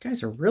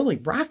guys are really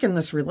rocking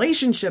this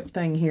relationship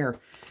thing here.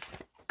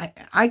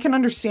 I can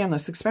understand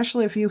this,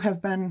 especially if you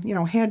have been, you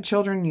know, had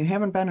children, you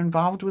haven't been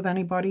involved with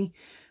anybody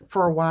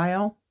for a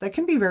while. That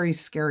can be very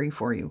scary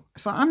for you.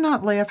 So I'm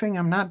not laughing.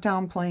 I'm not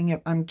downplaying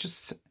it. I'm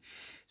just,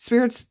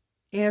 Spirit's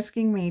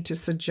asking me to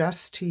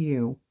suggest to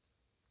you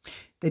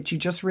that you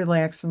just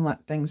relax and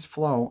let things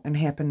flow and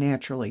happen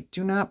naturally.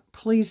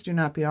 Please do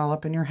not be all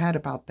up in your head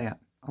about that,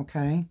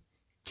 okay?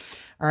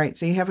 All right,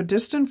 so you have a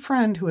distant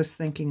friend who is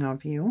thinking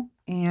of you,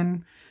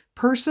 and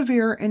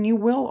persevere, and you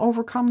will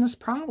overcome this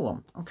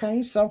problem,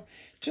 okay? So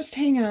just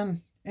hang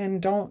on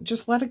and don't,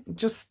 just let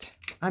it,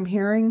 I'm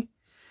hearing,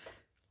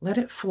 let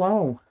it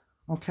flow,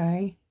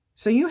 okay?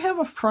 So you have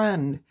a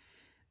friend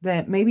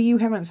that maybe you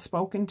haven't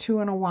spoken to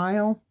in a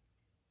while.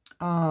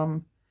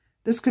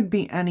 This could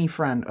be any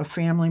friend, a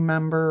family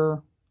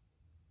member,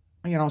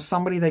 you know,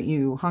 somebody that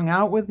you hung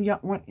out with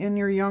in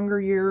your younger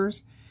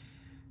years.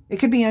 It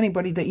could be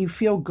anybody that you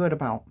feel good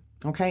about,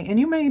 okay? And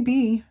you may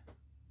be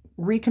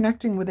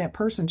reconnecting with that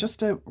person just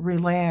to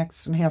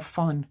relax and have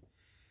fun,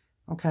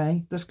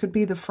 okay? This could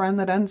be the friend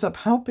that ends up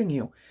helping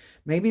you.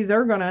 Maybe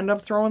they're going to end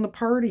up throwing the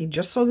party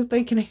just so that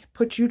they can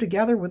put you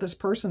together with this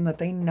person that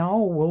they know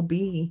will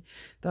be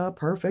the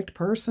perfect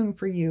person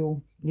for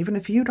you, even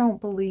if you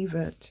don't believe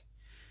it,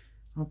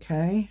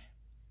 okay?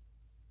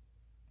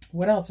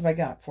 What else have I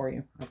got for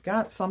you? I've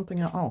got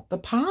something. Oh, the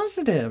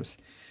positives.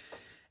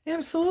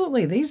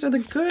 Absolutely. These are the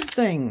good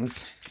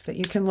things that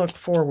you can look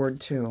forward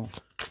to.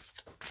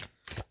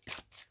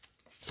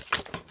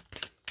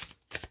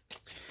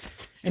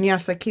 And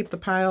yes, I keep the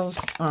piles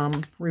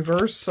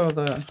reversed, so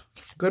the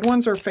good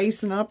ones are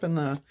facing up and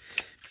the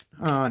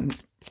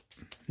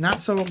not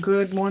so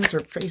good ones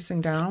are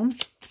facing down.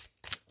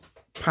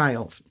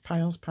 Piles,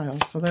 piles,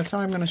 piles. So that's how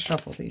I'm going to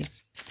shuffle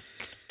these.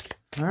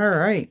 All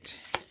right.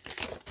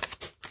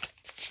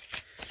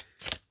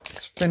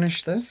 Let's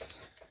finish this.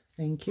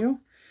 Thank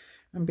you.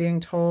 I'm being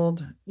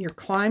told you're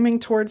climbing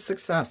towards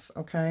success,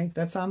 okay?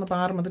 That's on the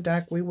bottom of the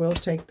deck. We will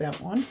take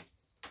that one.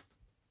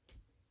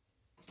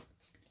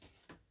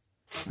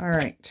 All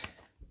right,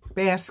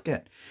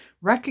 basket,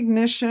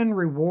 recognition,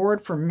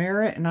 reward for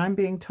merit, and I'm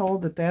being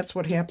told that that's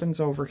what happens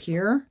over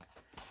here.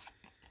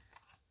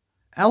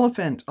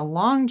 Elephant, a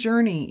long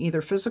journey,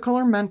 either physical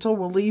or mental,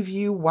 will leave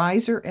you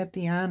wiser at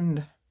the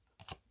end.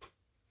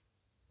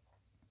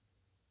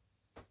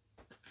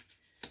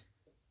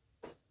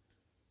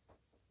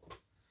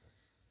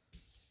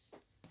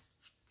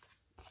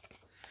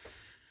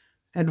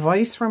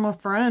 Advice from a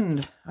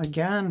friend,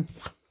 again.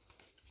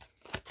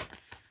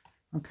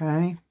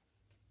 Okay.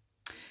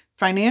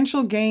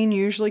 Financial gain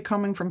usually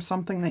coming from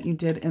something that you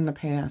did in the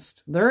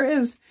past. There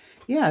is,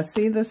 yeah,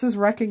 see, this is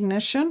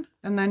recognition,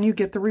 and then you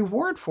get the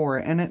reward for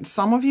it. And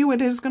some of you, it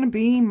is going to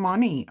be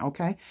money,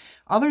 okay?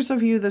 Others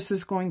of you, this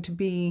is going to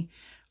be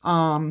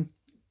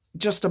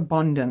just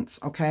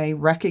abundance, okay?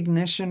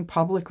 Recognition,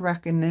 public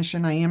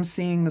recognition. I am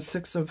seeing the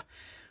Six of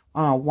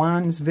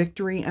Wands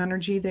victory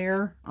energy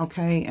there,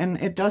 okay? And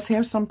it does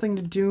have something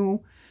to do,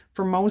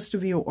 for most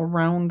of you,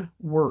 around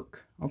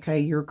work.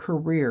 Okay, your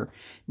career.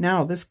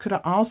 Now, this could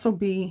also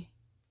be,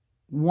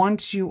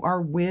 once you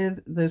are with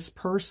this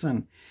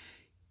person,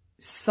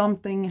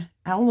 something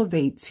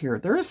elevates here.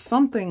 There is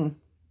something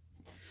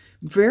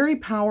very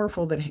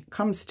powerful that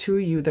comes to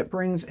you that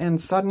brings in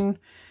sudden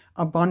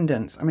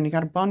abundance. I mean, you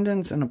got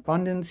abundance and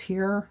abundance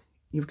here.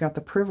 You've got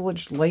the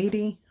privileged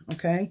lady,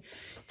 okay?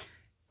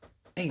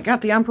 And you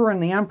got the Emperor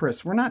and the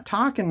Empress. We're not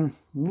talking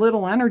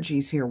little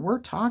energies here. We're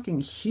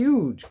talking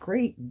huge,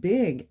 great,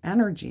 big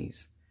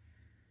energies.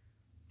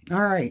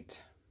 All right.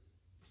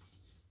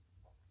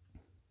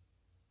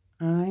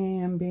 I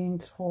am being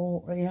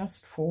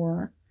asked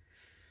for,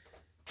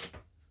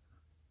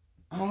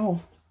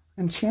 oh,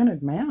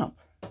 enchanted map.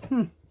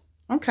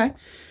 Okay.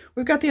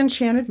 We've got the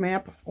enchanted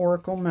map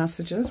oracle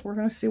messages. We're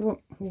going to see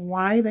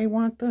why they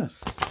want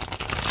this.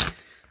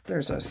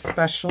 There's a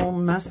special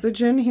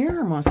message in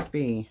here, must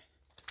be.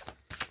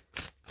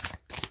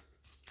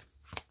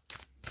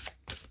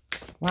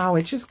 Wow,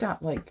 it just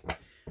got like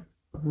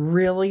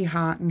really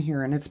hot in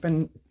here, and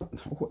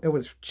it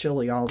was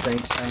chilly all day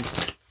today.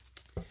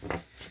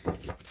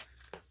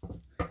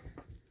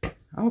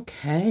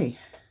 Okay.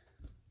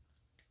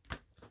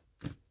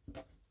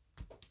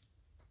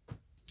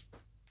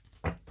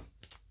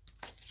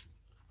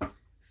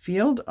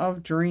 Field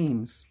of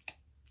Dreams.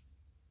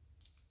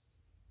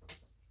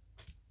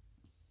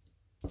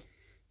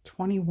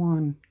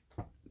 21.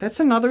 That's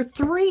another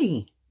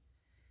 3.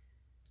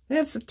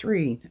 That's a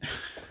 3.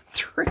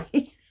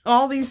 3.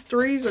 All these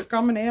 3s are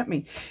coming at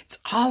me. It's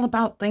all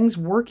about things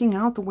working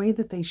out the way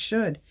that they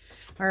should.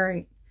 All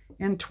right.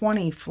 And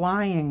 20,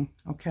 flying.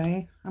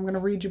 Okay. I'm going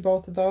to read you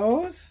both of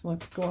those.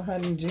 Let's go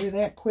ahead and do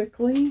that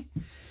quickly.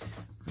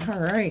 All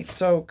right.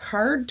 So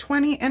card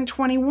 20 and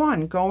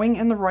 21, going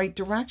in the right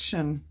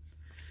direction.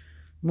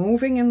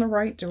 Moving in the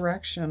right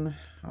direction.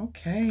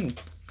 Okay.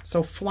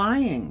 So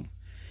flying.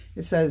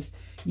 It says,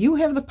 you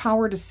have the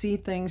power to see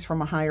things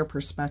from a higher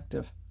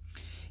perspective.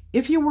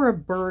 If you were a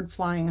bird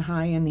flying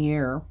high in the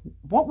air,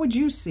 what would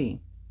you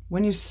see?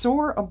 When you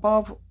soar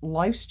above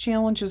life's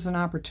challenges and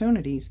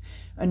opportunities,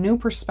 a new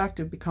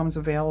perspective becomes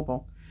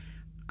available.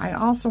 I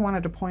also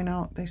wanted to point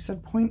out, they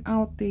said point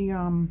out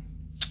the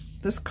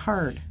this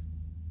card,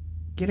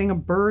 getting a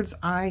bird's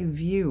eye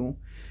view,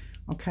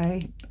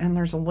 okay? And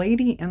there's a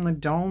lady in the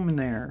dome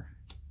there.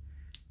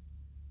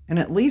 And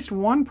at least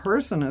one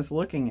person is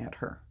looking at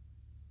her.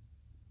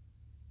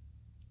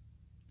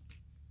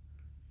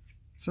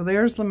 So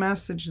there's the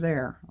message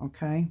there,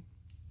 okay?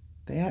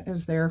 That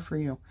is there for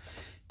you.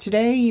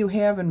 Today you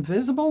have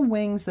invisible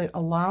wings that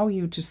allow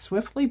you to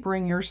swiftly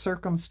bring your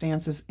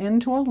circumstances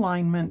into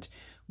alignment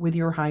with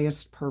your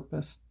highest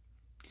purpose.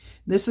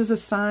 This is a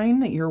sign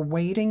that your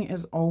waiting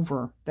is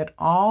over, that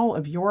all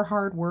of your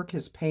hard work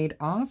has paid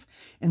off,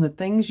 and the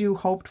things you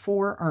hoped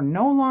for are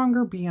no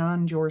longer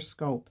beyond your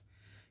scope.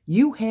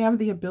 You have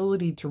the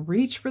ability to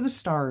reach for the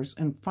stars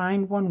and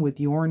find one with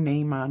your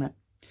name on it.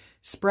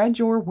 Spread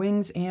your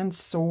wings and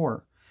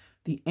soar.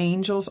 The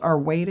angels are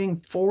waiting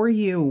for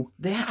you.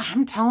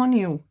 I'm telling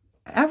you,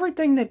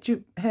 everything that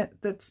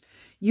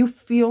you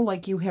feel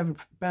like you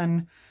have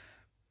been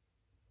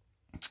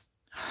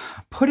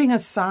putting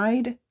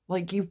aside,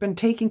 like you've been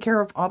taking care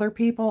of other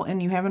people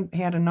and you haven't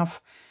had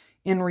enough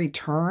in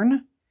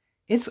return,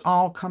 it's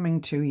all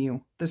coming to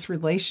you. This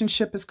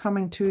relationship is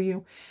coming to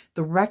you.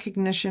 The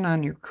recognition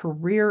on your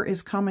career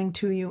is coming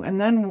to you.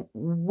 And then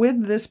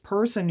with this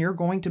person, you're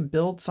going to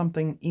build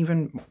something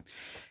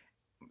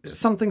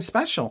something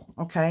special,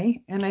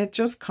 okay? And it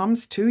just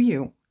comes to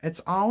you. It's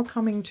all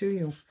coming to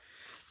you.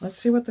 Let's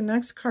see what the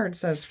next card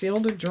says.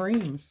 Field of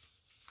Dreams.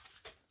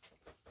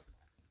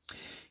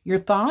 Your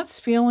thoughts,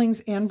 feelings,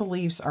 and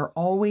beliefs are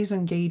always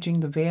engaging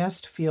the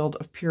vast field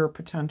of pure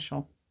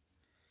potential.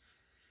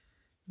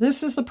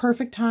 This is the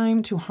perfect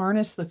time to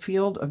harness the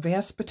field of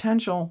vast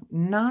potential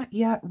not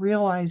yet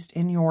realized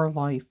in your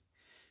life.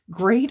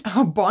 Great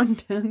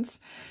abundance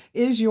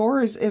is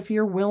yours if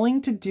you're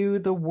willing to do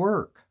the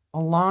work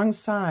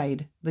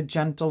alongside the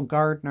gentle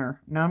gardener.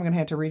 Now I'm going to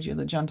have to read you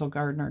the gentle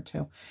gardener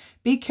too.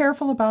 Be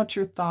careful about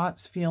your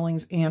thoughts,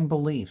 feelings, and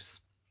beliefs.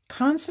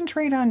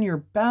 Concentrate on your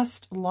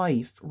best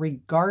life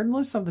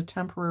regardless of the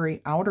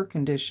temporary outer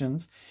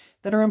conditions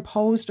that are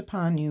imposed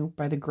upon you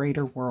by the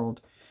greater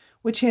world,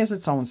 which has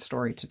its own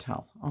story to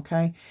tell,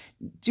 okay?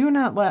 Do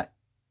not let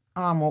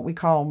what we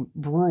call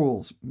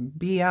rules,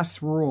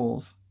 BS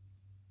rules,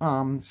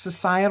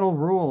 societal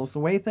rules, the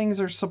way things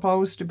are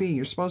supposed to be.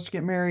 You're supposed to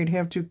get married,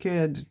 have 2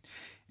 kids,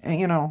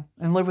 and,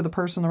 and live with a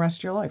person the rest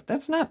of your life.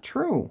 That's not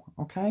true,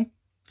 okay?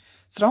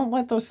 So don't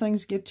let those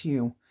things get to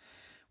you.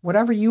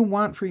 Whatever you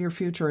want for your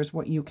future is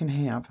what you can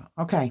have,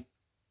 okay?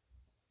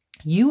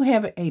 You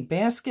have a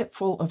basket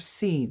full of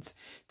seeds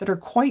that are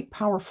quite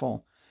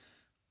powerful.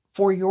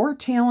 For your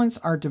talents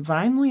are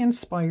divinely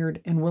inspired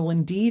and will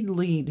indeed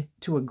lead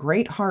to a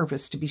great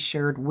harvest to be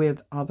shared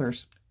with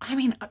others. I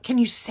mean, can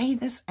you say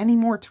this any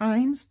more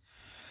times?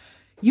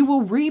 You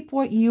will reap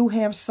what you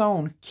have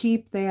sown.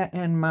 Keep that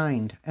in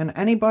mind. And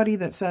anybody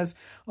that says,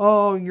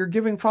 oh, you're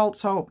giving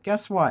false hope,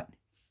 guess what?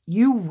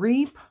 You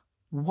reap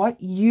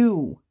what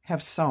you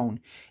have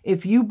sown.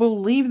 If you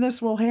believe this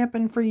will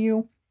happen for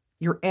you,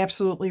 you're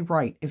absolutely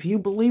right. If you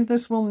believe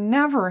this will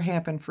never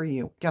happen for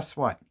you, guess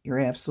what? You're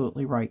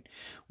absolutely right.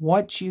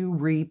 What you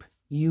reap,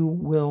 you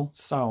will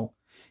sow.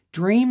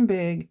 Dream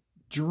big,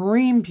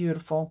 dream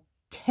beautiful,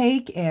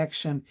 take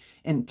action,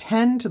 and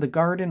tend to the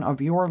garden of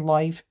your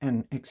life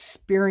and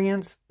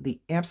experience the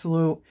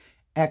absolute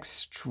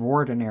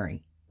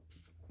extraordinary.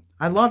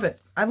 I love it.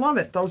 I love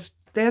it.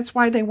 That's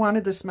why they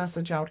wanted this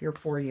message out here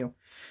for you.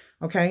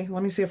 Okay,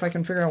 let me see if I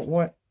can figure out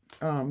what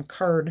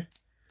card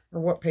or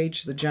what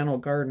page the Gentle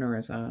Gardener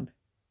is on.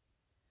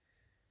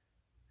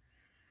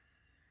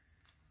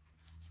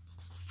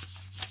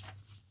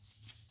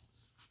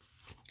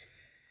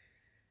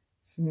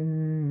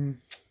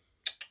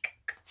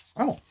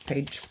 Oh,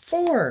 page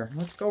 4.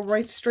 Let's go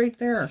right straight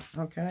there,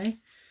 okay?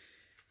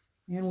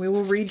 And we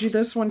will read you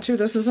this one too.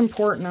 This is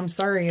important. I'm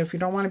sorry. If you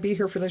don't want to be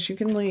here for this, you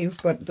can leave,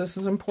 but this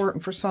is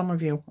important for some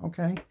of you,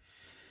 okay?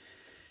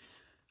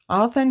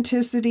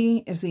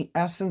 Authenticity is the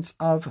essence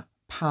of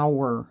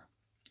power.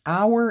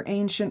 Our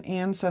ancient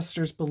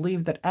ancestors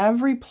believed that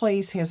every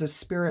place has a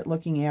spirit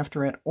looking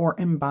after it or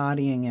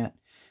embodying it.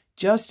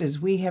 Just as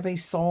we have a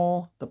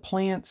soul, the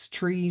plants,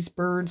 trees,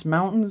 birds,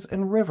 mountains,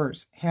 and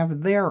rivers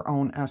have their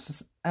own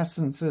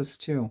essences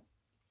too.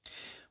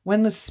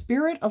 When the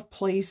spirit of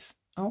place...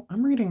 Oh,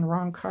 I'm reading the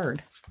wrong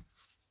card.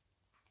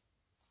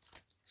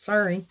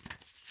 Sorry.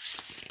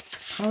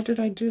 How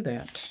did I do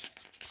that?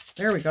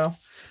 There we go.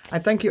 I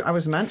think I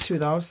was meant to,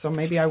 though, so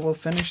maybe I will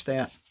finish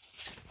that.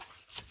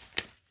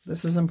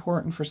 This is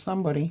important for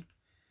somebody.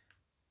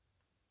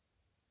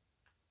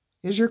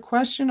 Is your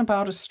question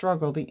about a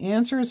struggle? The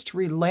answer is to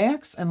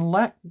relax and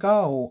let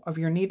go of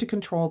your need to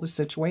control the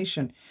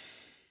situation.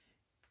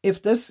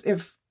 If this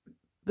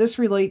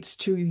relates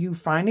to you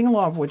finding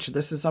love, which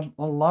this is a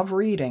love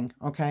reading,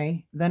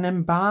 okay, then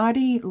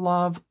embody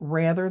love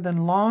rather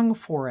than long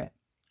for it.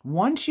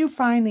 Once you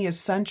find the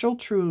essential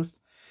truth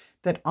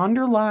that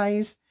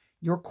underlies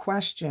your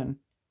question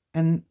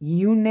and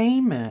you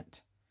name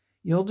it,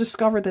 You'll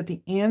discover that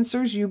the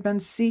answers you've been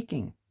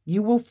seeking,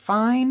 you will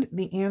find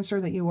the answer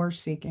that you are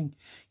seeking.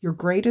 Your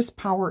greatest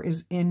power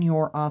is in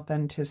your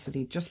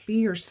authenticity. Just be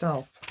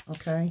yourself,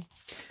 okay?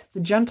 The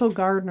Gentle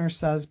Gardener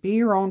says, be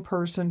your own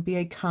person, be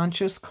a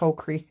conscious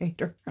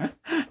co-creator.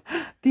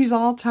 These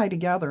all tie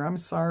together. I'm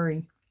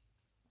sorry.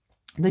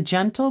 The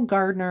Gentle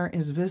Gardener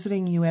is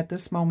visiting you at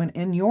this moment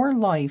in your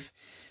life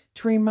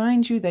to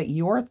remind you that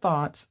your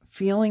thoughts,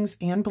 feelings,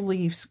 and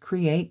beliefs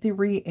create the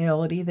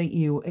reality that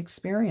you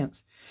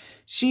experience.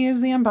 She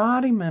is the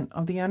embodiment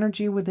of the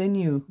energy within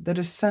you that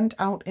is sent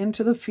out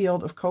into the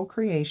field of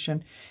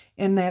co-creation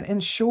and that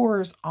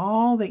ensures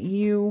all that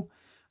you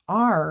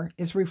are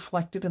is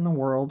reflected in the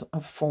world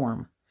of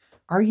form.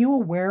 Are you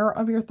aware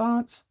of your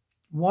thoughts?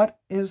 What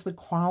is the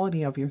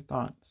quality of your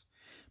thoughts?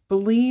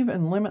 Believe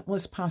in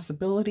limitless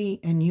possibility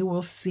and you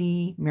will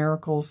see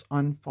miracles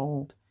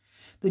unfold.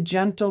 The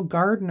Gentle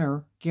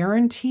Gardener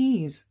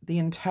guarantees the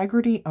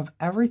integrity of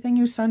everything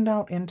you send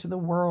out into the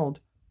world,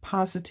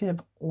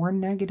 positive or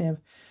negative.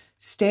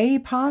 Stay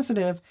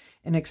positive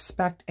and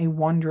expect a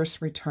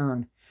wondrous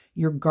return.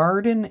 Your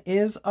garden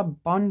is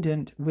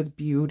abundant with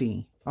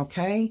beauty,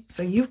 okay?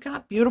 So you've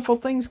got beautiful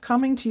things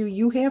coming to you.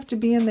 You have to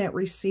be in that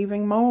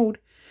receiving mode.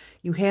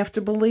 You have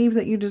to believe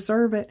that you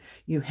deserve it.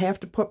 You have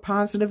to put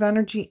positive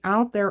energy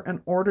out there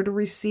in order to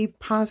receive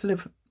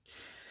positive.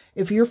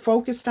 If you're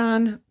focused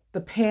on the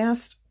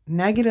past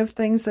negative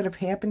things that have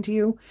happened to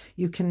you,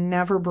 you can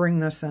never bring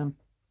this in.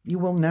 You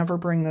will never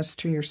bring this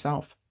to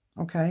yourself,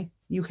 okay?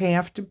 You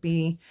have to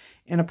be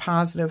in a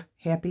positive,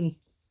 happy,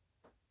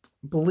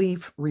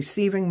 belief,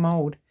 receiving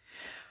mode.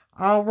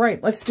 All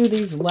right, let's do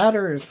these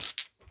letters.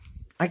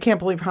 I can't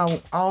believe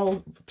how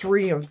all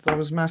three of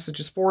those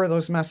messages, four of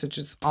those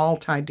messages, all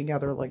tied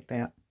together like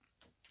that.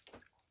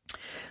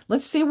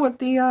 Let's see what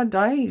the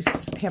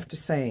dice have to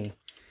say.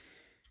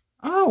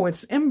 Oh,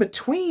 it's in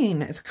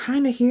between. It's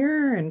kind of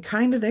here and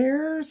kind of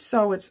there.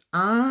 So it's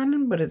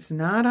on, but it's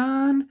not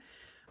on.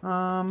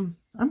 I'm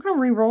going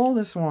to re-roll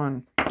this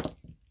one.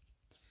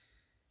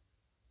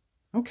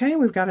 Okay,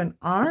 we've got an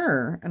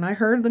R, and I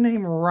heard the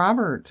name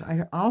Robert.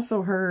 I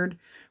also heard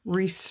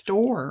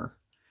restore,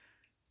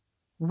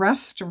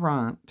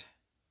 restaurant,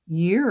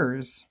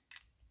 years,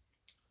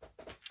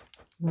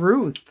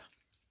 Ruth.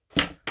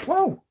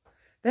 Whoa,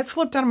 that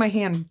flipped out of my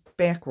hand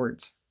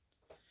backwards.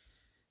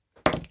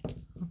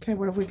 Okay,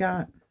 what have we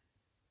got?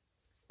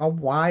 A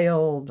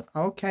wild.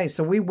 Okay,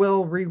 so we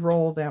will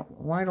re-roll that.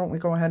 Why don't we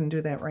go ahead and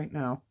do that right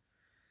now?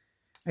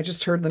 I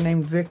just heard the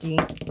name Vicky.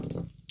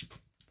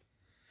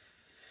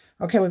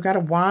 Okay, we've got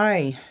a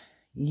Y.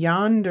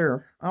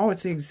 Yonder. Oh,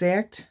 it's the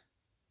exact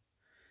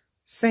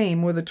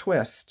same with a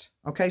twist.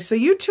 Okay, so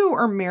you two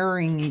are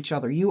marrying each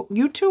other.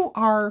 You two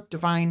are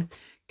divine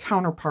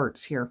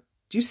counterparts here.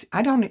 Do you see?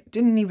 I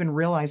didn't even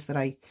realize that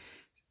I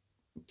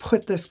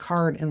put this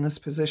card in this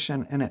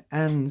position and it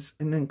ends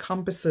and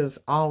encompasses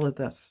all of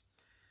this.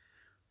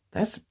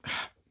 That's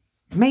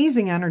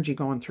amazing energy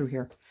going through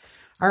here.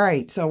 All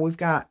right, so we've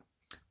got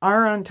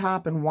R on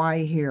top and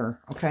Y here.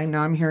 Okay,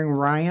 now I'm hearing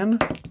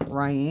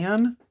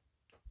Ryan,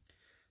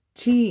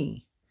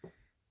 T,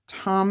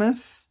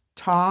 Thomas,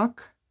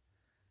 talk,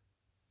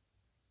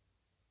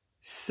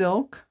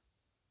 silk,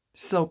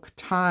 silk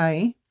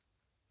tie,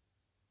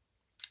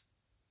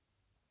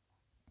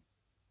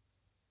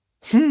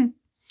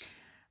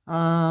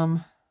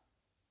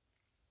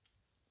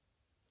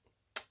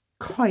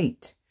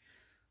 kite,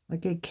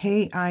 like a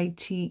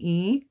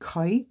K-I-T-E,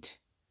 kite.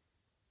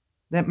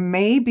 That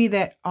may be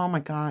that, oh my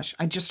gosh,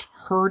 I just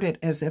heard it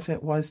as if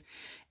it was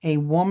a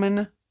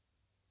woman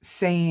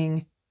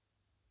saying,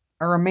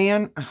 or a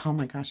man, oh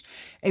my gosh,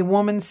 a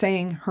woman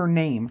saying her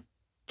name,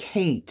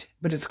 Kate,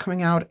 but it's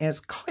coming out as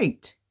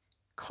kite,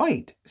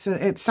 kite. So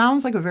it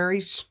sounds like a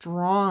very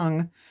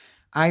strong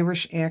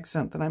Irish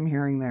accent that I'm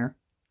hearing there,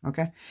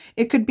 okay?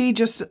 It could be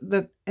just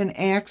that an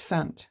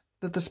accent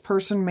that this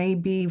person may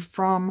be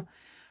from,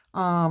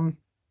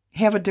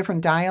 have a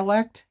different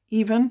dialect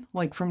even,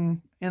 like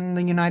from in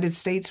the United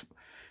States,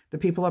 the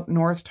people up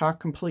north talk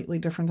completely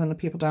different than the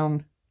people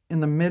down in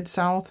the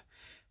mid-south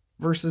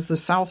versus the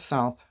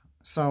south-south.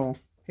 So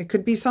it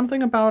could be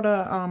something about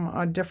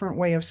a different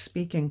way of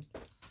speaking.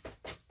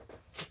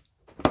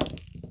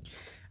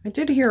 I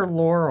did hear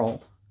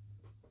Laurel,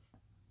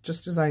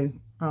 just as I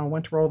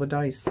went to roll the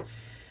dice.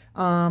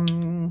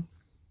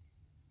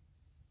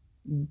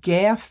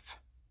 Gaff.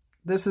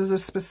 This is a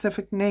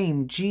specific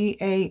name.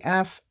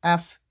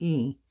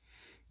 G-A-F-F-E.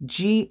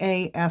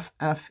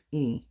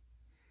 G-A-F-F-E.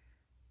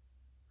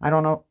 I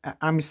don't know.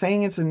 I'm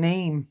saying it's a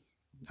name.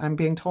 I'm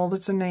being told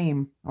it's a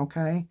name.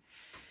 Okay.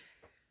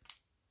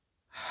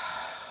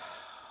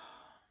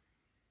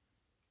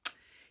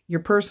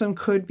 Your person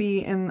could be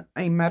in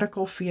a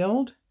medical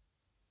field.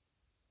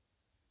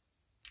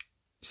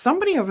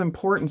 Somebody of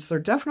importance. They're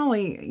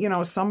definitely, you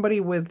know,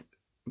 somebody with,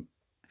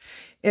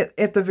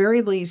 at the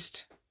very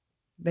least,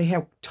 they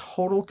have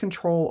total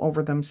control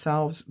over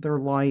themselves, their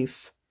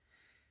life.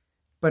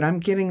 But I'm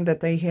getting that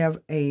they have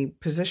a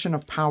position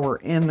of power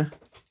in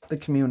the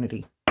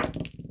community.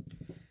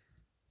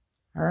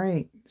 All All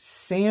right.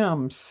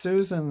 Sam,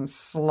 Susan,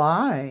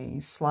 Sly.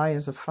 Sly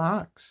is a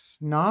fox.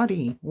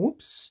 Naughty.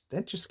 Whoops.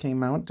 That just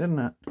came out, didn't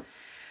it?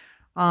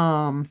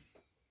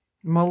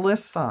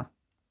 Melissa.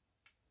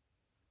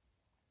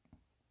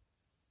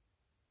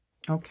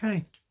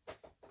 Okay.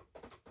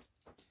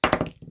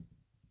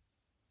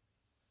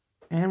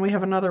 And we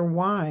have another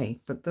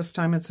Y, but this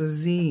time it's a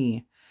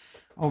Z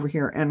over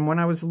here. And when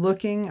I was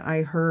looking,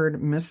 I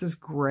heard Mrs.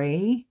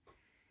 Gray,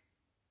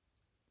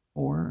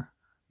 or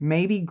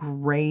maybe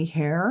gray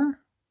hair.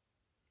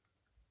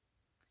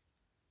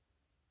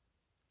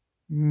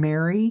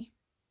 Mary.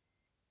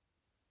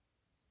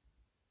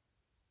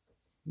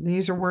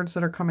 These are words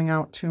that are coming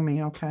out to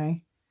me,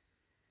 okay?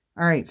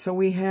 All right, so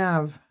we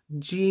have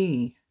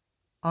G,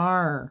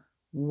 R,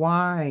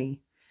 Y,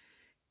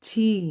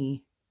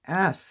 T,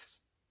 S.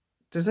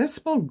 Does that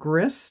spell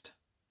grist?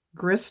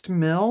 Grist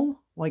mill?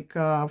 Like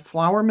a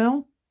flour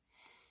mill?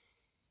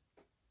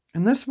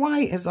 And this Y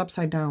is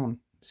upside down.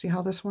 See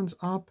how this one's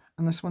up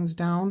and this one's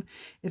down?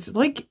 It's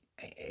like,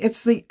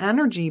 it's the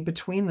energy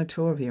between the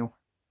two of you.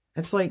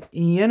 It's like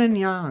yin and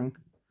yang.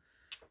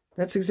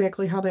 That's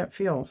exactly how that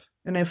feels.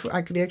 And if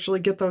I could actually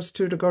get those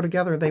two to go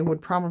together, they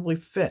would probably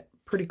fit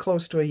pretty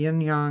close to a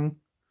yin yang.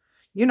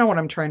 You know what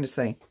I'm trying to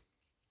say.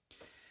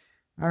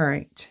 All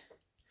right.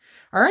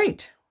 All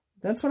right.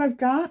 That's what I've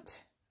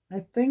got.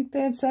 I think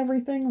that's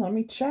everything. Let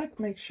me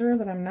check, make sure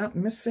that I'm not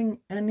missing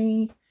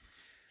any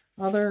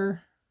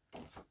other.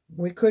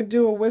 We could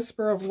do a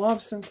whisper of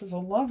love since it's a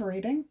love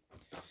reading.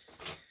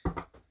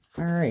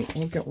 All right,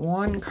 we'll get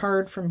one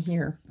card from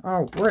here.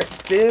 Oh, we're at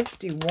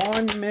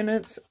 51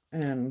 minutes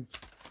and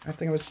I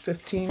think it was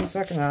 15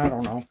 seconds. I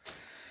don't know.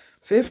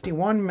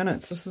 51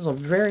 minutes. This is a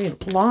very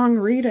long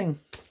reading.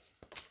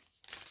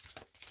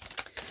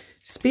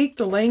 Speak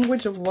the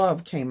Language of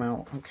Love came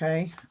out,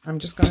 okay? I'm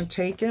just going to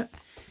take it.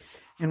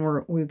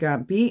 And we've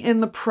got be in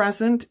the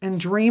present and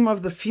dream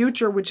of the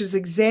future, which is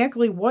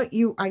exactly what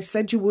I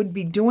said you would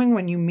be doing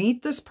when you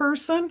meet this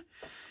person.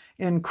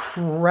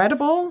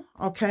 Incredible.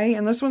 Okay.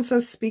 And this one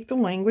says, speak the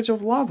language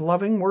of love.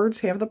 Loving words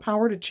have the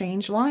power to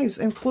change lives,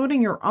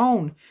 including your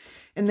own.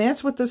 And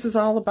that's what this is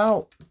all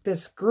about.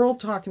 This girl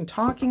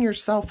talking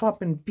yourself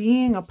up and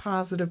being a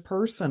positive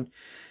person.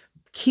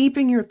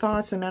 Keeping your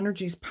thoughts and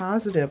energies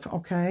positive.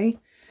 Okay.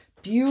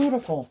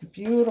 Beautiful.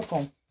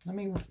 Beautiful. Let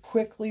me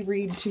quickly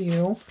read to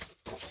you.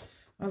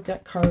 I've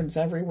got cards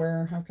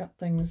everywhere. I've got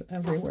things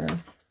everywhere.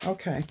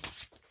 Okay.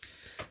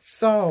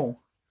 So,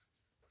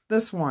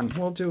 this one.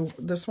 We'll do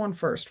this one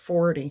first.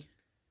 40.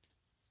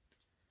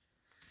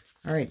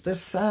 All right.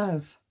 This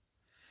says,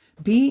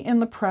 be in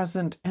the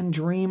present and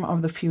dream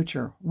of the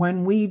future.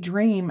 When we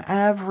dream,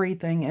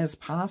 everything is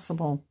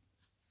possible.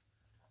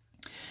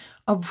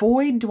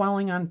 Avoid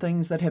dwelling on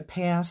things that have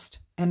passed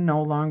and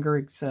no longer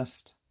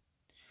exist.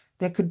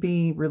 That could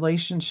be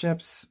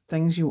relationships,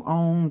 things you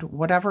owned,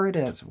 whatever it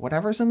is.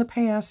 Whatever's in the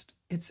past,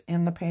 it's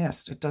in the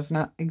past. It does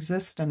not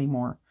exist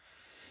anymore.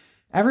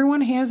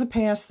 Everyone has a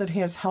past that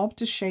has helped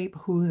to shape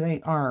who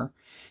they are.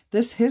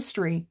 This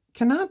history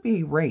cannot be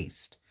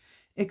erased.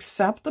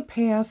 Accept the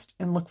past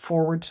and look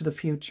forward to the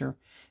future.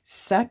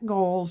 Set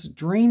goals,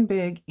 dream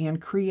big,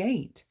 and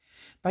create.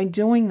 By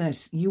doing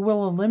this, you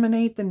will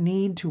eliminate the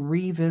need to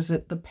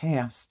revisit the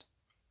past.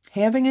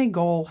 Having a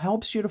goal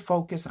helps you to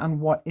focus on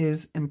what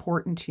is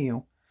important to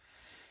you.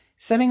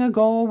 Setting a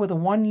goal with a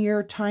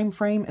 1-year time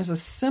frame is a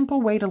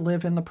simple way to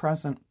live in the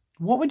present.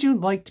 What would you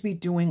like to be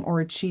doing or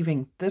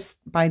achieving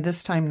by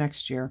this time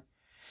next year?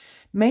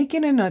 Make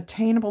it an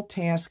attainable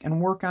task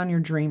and work on your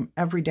dream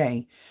every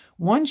day.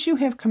 Once you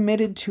have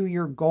committed to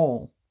your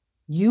goal,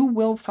 you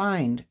will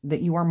find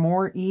that you are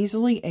more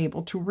easily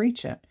able to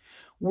reach it.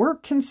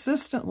 Work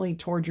consistently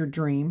toward your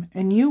dream,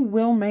 and you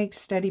will make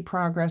steady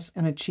progress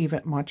and achieve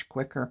it much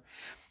quicker.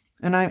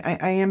 And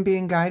I am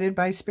being guided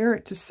by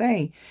Spirit to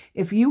say,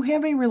 if you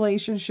have a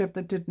relationship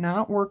that did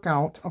not work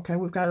out, okay,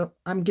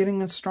 I'm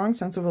getting a strong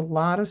sense of a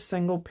lot of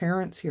single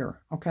parents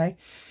here, okay?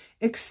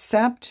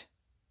 Accept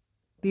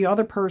the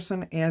other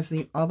person as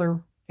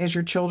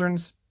your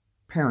children's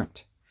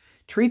parent.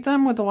 Treat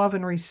them with love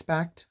and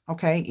respect,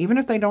 okay? Even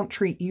if they don't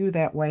treat you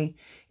that way,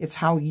 it's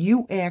how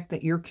you act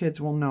that your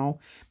kids will know.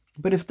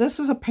 But if this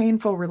is a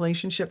painful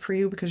relationship for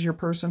you because your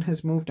person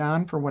has moved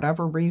on for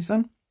whatever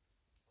reason,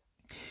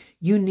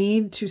 you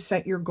need to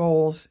set your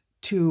goals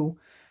to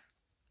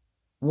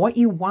what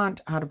you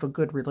want out of a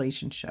good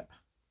relationship.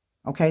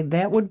 Okay,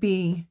 that would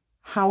be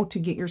how to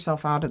get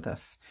yourself out of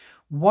this.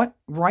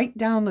 Write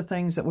down the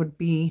things that would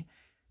be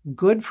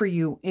good for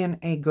you in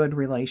a good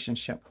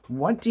relationship.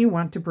 What do you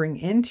want to bring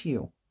into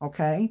you?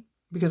 Okay,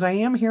 because I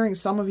am hearing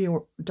some of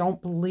you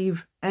don't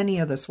believe any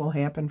of this will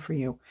happen for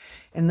you.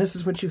 And this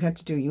is what you have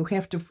to do. You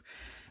have to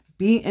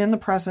be in the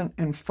present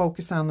and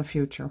focus on the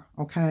future,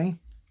 okay?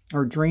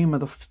 Or dream of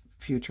the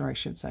future, I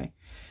should say.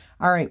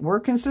 All right,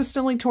 work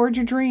consistently towards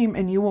your dream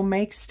and you will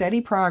make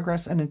steady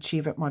progress and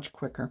achieve it much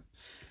quicker.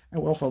 I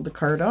will hold the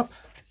card up.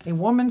 A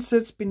woman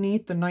sits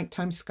beneath the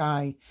nighttime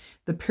sky.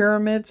 The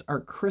pyramids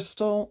and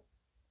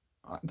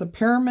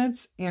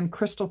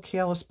crystal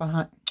callus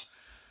behind.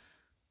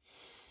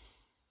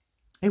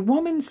 A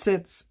woman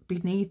sits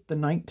beneath the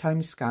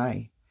nighttime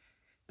sky.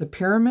 The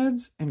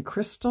pyramids and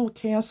crystal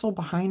castle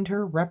behind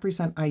her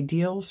represent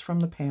ideals from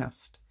the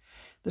past.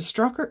 The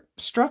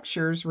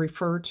structures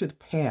refer to the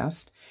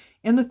past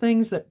and the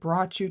things that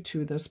brought you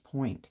to this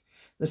point.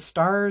 The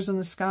stars in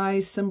the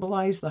sky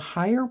symbolize the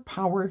higher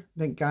power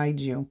that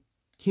guides you.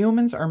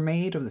 Humans are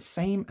made of the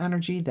same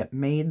energy that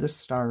made the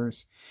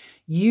stars.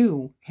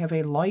 You have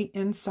a light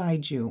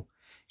inside you.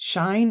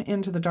 Shine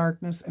into the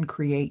darkness and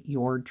create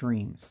your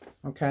dreams.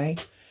 Okay?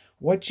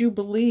 What you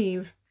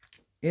believe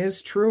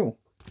is true.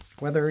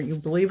 Whether you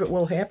believe it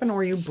will happen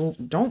or you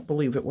don't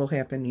believe it will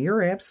happen,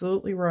 you're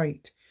absolutely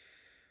right.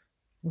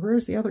 Where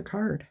is the other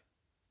card?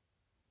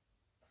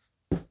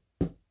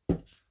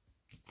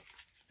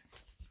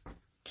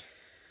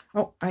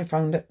 Oh, I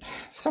found it.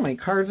 So many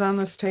cards on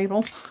this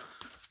table.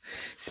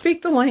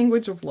 Speak the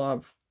language of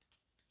love.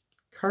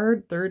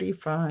 Card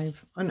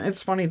 35. And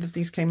it's funny that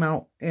these came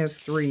out as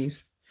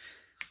threes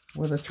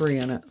with a 3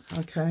 in it.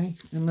 Okay.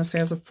 And this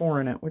has a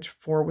 4 in it, which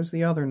 4 was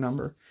the other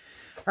number.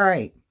 All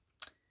right.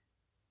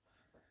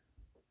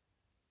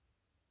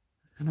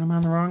 And I'm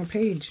on the wrong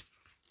page.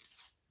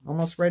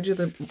 Almost read you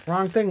the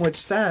wrong thing, which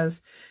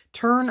says,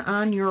 turn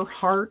on your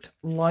heart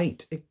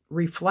light.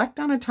 Reflect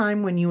on a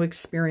time when you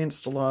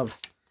experienced love.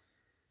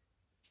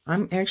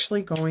 I'm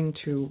actually going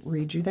to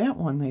read you that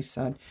one, they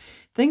said.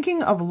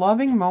 Thinking of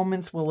loving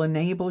moments will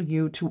enable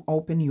you to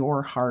open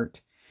your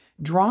heart.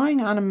 Drawing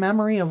on a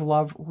memory of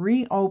love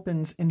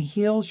reopens and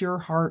heals your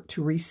heart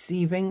to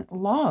receiving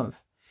love.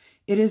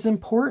 It is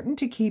important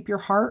to keep your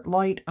heart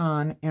light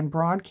on and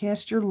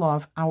broadcast your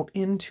love out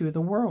into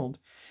the world.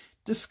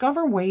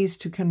 Discover ways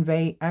to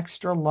convey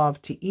extra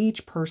love to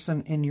each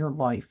person in your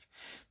life.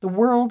 The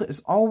world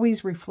is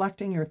always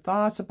reflecting your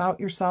thoughts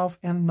about yourself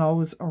and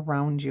those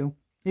around you.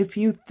 If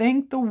you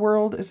think the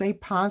world is a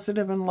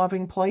positive and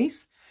loving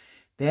place,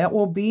 that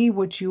will be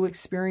what you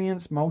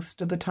experience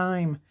most of the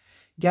time.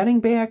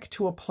 Getting back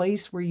to a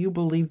place where you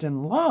believed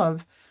in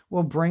love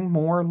will bring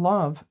more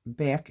love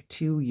back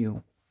to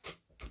you.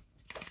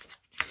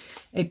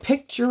 A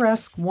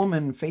picturesque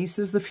woman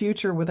faces the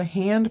future with a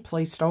hand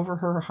placed over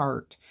her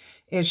heart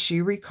as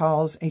she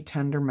recalls a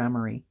tender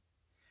memory.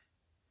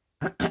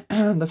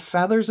 The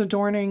feathers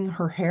adorning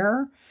her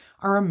hair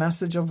are a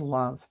message of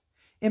love.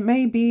 It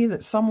may be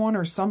that someone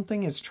or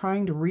something is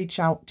trying to reach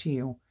out to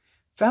you.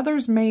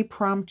 Feathers may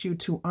prompt you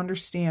to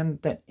understand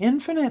that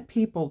infinite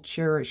people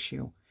cherish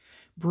you.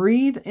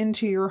 Breathe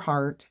into your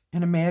heart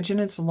and imagine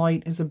its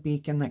light as a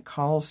beacon that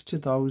calls to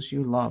those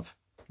you love.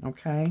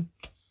 Okay?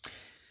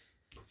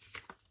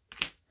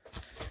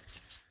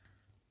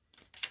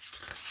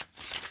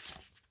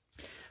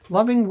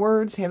 Loving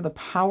words have the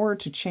power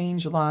to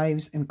change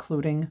lives,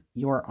 including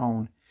your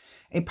own.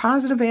 A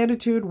positive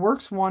attitude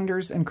works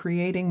wonders in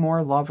creating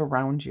more love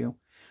around you.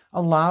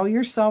 Allow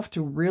yourself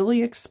to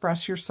really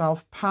express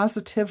yourself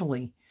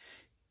positively.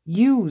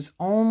 Use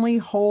only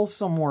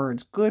wholesome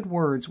words, good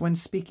words, when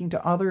speaking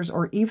to others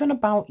or even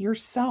about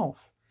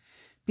yourself.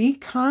 Be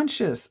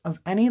conscious of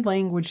any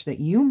language that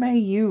you may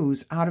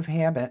use out of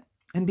habit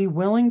and be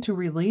willing to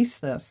release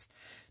this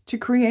to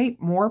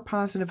create more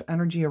positive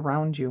energy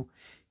around you.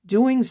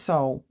 Doing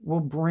so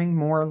will bring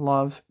more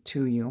love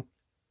to you.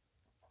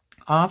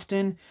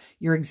 Often,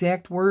 your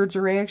exact words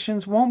or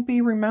actions won't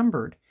be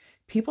remembered.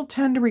 People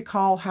tend to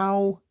recall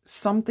how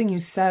something you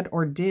said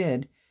or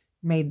did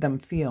made them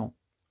feel.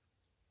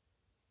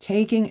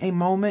 Taking a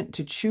moment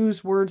to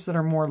choose words that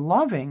are more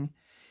loving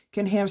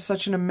can have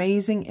such an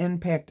amazing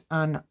impact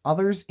on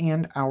others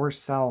and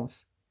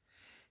ourselves.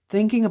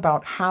 Thinking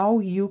about how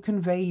you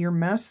convey your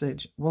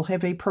message will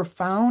have a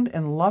profound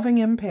and loving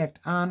impact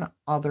on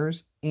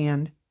others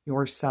and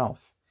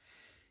yourself.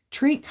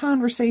 Treat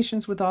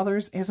conversations with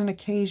others as an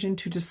occasion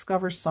to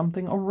discover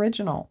something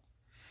original.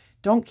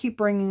 Don't keep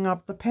bringing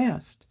up the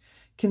past.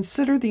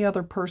 Consider the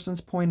other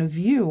person's point of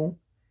view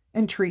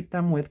and treat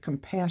them with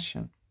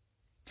compassion.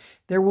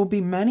 There will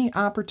be many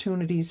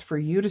opportunities for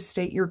you to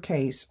state your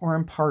case or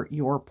impart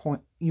your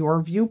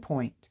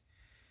viewpoint.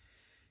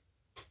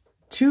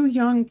 Here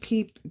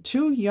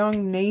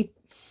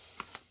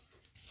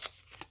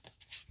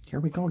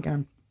we go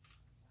again.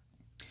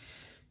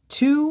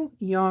 Two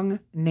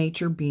young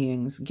nature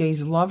beings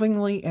gaze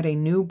lovingly at a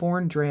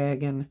newborn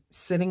dragon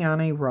sitting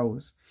on a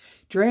rose.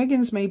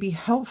 Dragons may be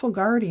helpful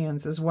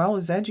guardians as well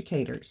as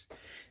educators.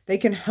 They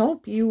can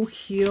help you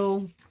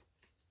heal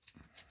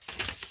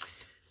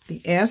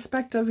the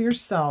aspect of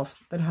yourself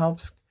that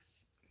helps.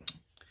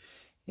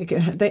 It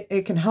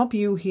can help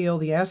you heal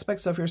the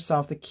aspects of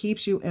yourself that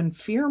keeps you in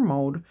fear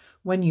mode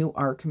when you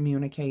are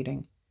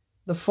communicating.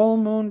 The full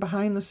moon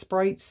behind the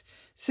sprites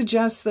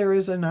suggests there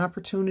is an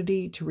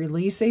opportunity to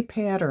release a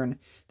pattern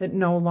that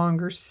no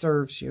longer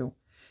serves you.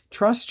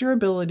 Trust your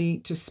ability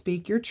to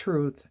speak your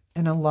truth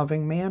in a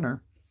loving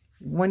manner.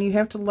 When you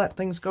have to let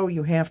things go,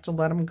 you have to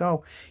let them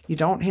go. You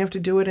don't have to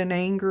do it in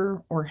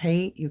anger or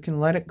hate. You can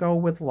let it go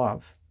with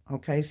love.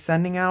 Okay,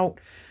 sending out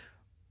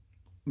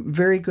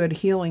very good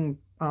healing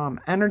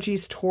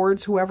energies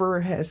towards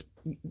whoever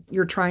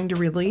you're trying to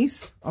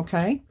release.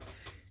 Okay,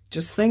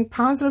 Just think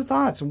positive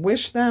thoughts.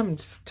 Wish them,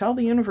 tell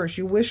the universe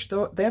you wish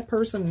that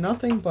person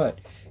nothing but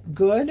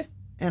good.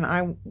 And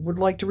I would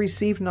like to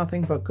receive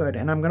nothing but good.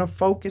 And I'm going to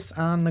focus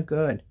on the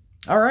good.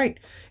 All right.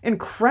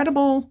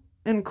 Incredible,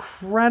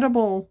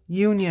 incredible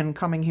union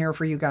coming here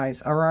for you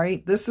guys. All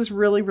right. This is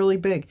really, really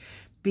big.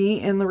 Be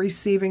in the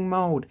receiving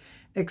mode.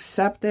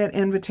 Accept that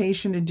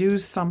invitation to do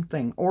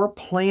something or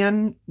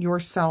plan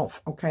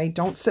yourself. Okay.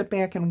 Don't sit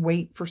back and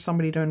wait for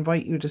somebody to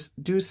invite you to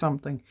do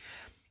something.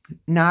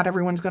 Not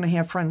everyone's going to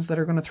have friends that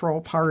are going to throw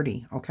a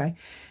party. Okay.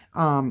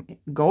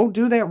 Go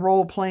do that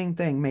role-playing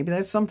thing. Maybe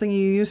that's something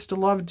you used to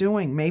love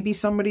doing. Maybe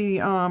somebody,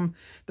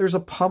 there's a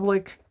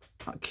public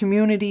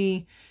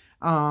community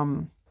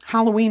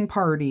Halloween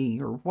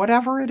party or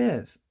whatever it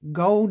is.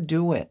 Go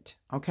do it.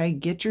 Okay.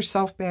 Get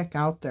yourself back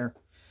out there.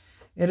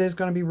 It is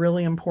going to be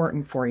really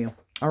important for you.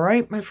 All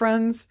right, my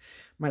friends,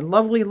 my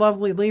lovely,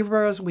 lovely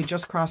Libras. We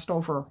just crossed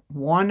over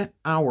 1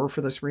 hour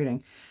for this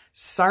reading.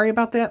 Sorry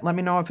about that. Let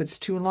me know if it's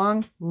too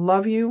long.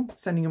 Love you.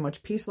 Sending you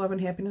much peace, love,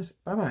 and happiness.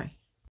 Bye-bye.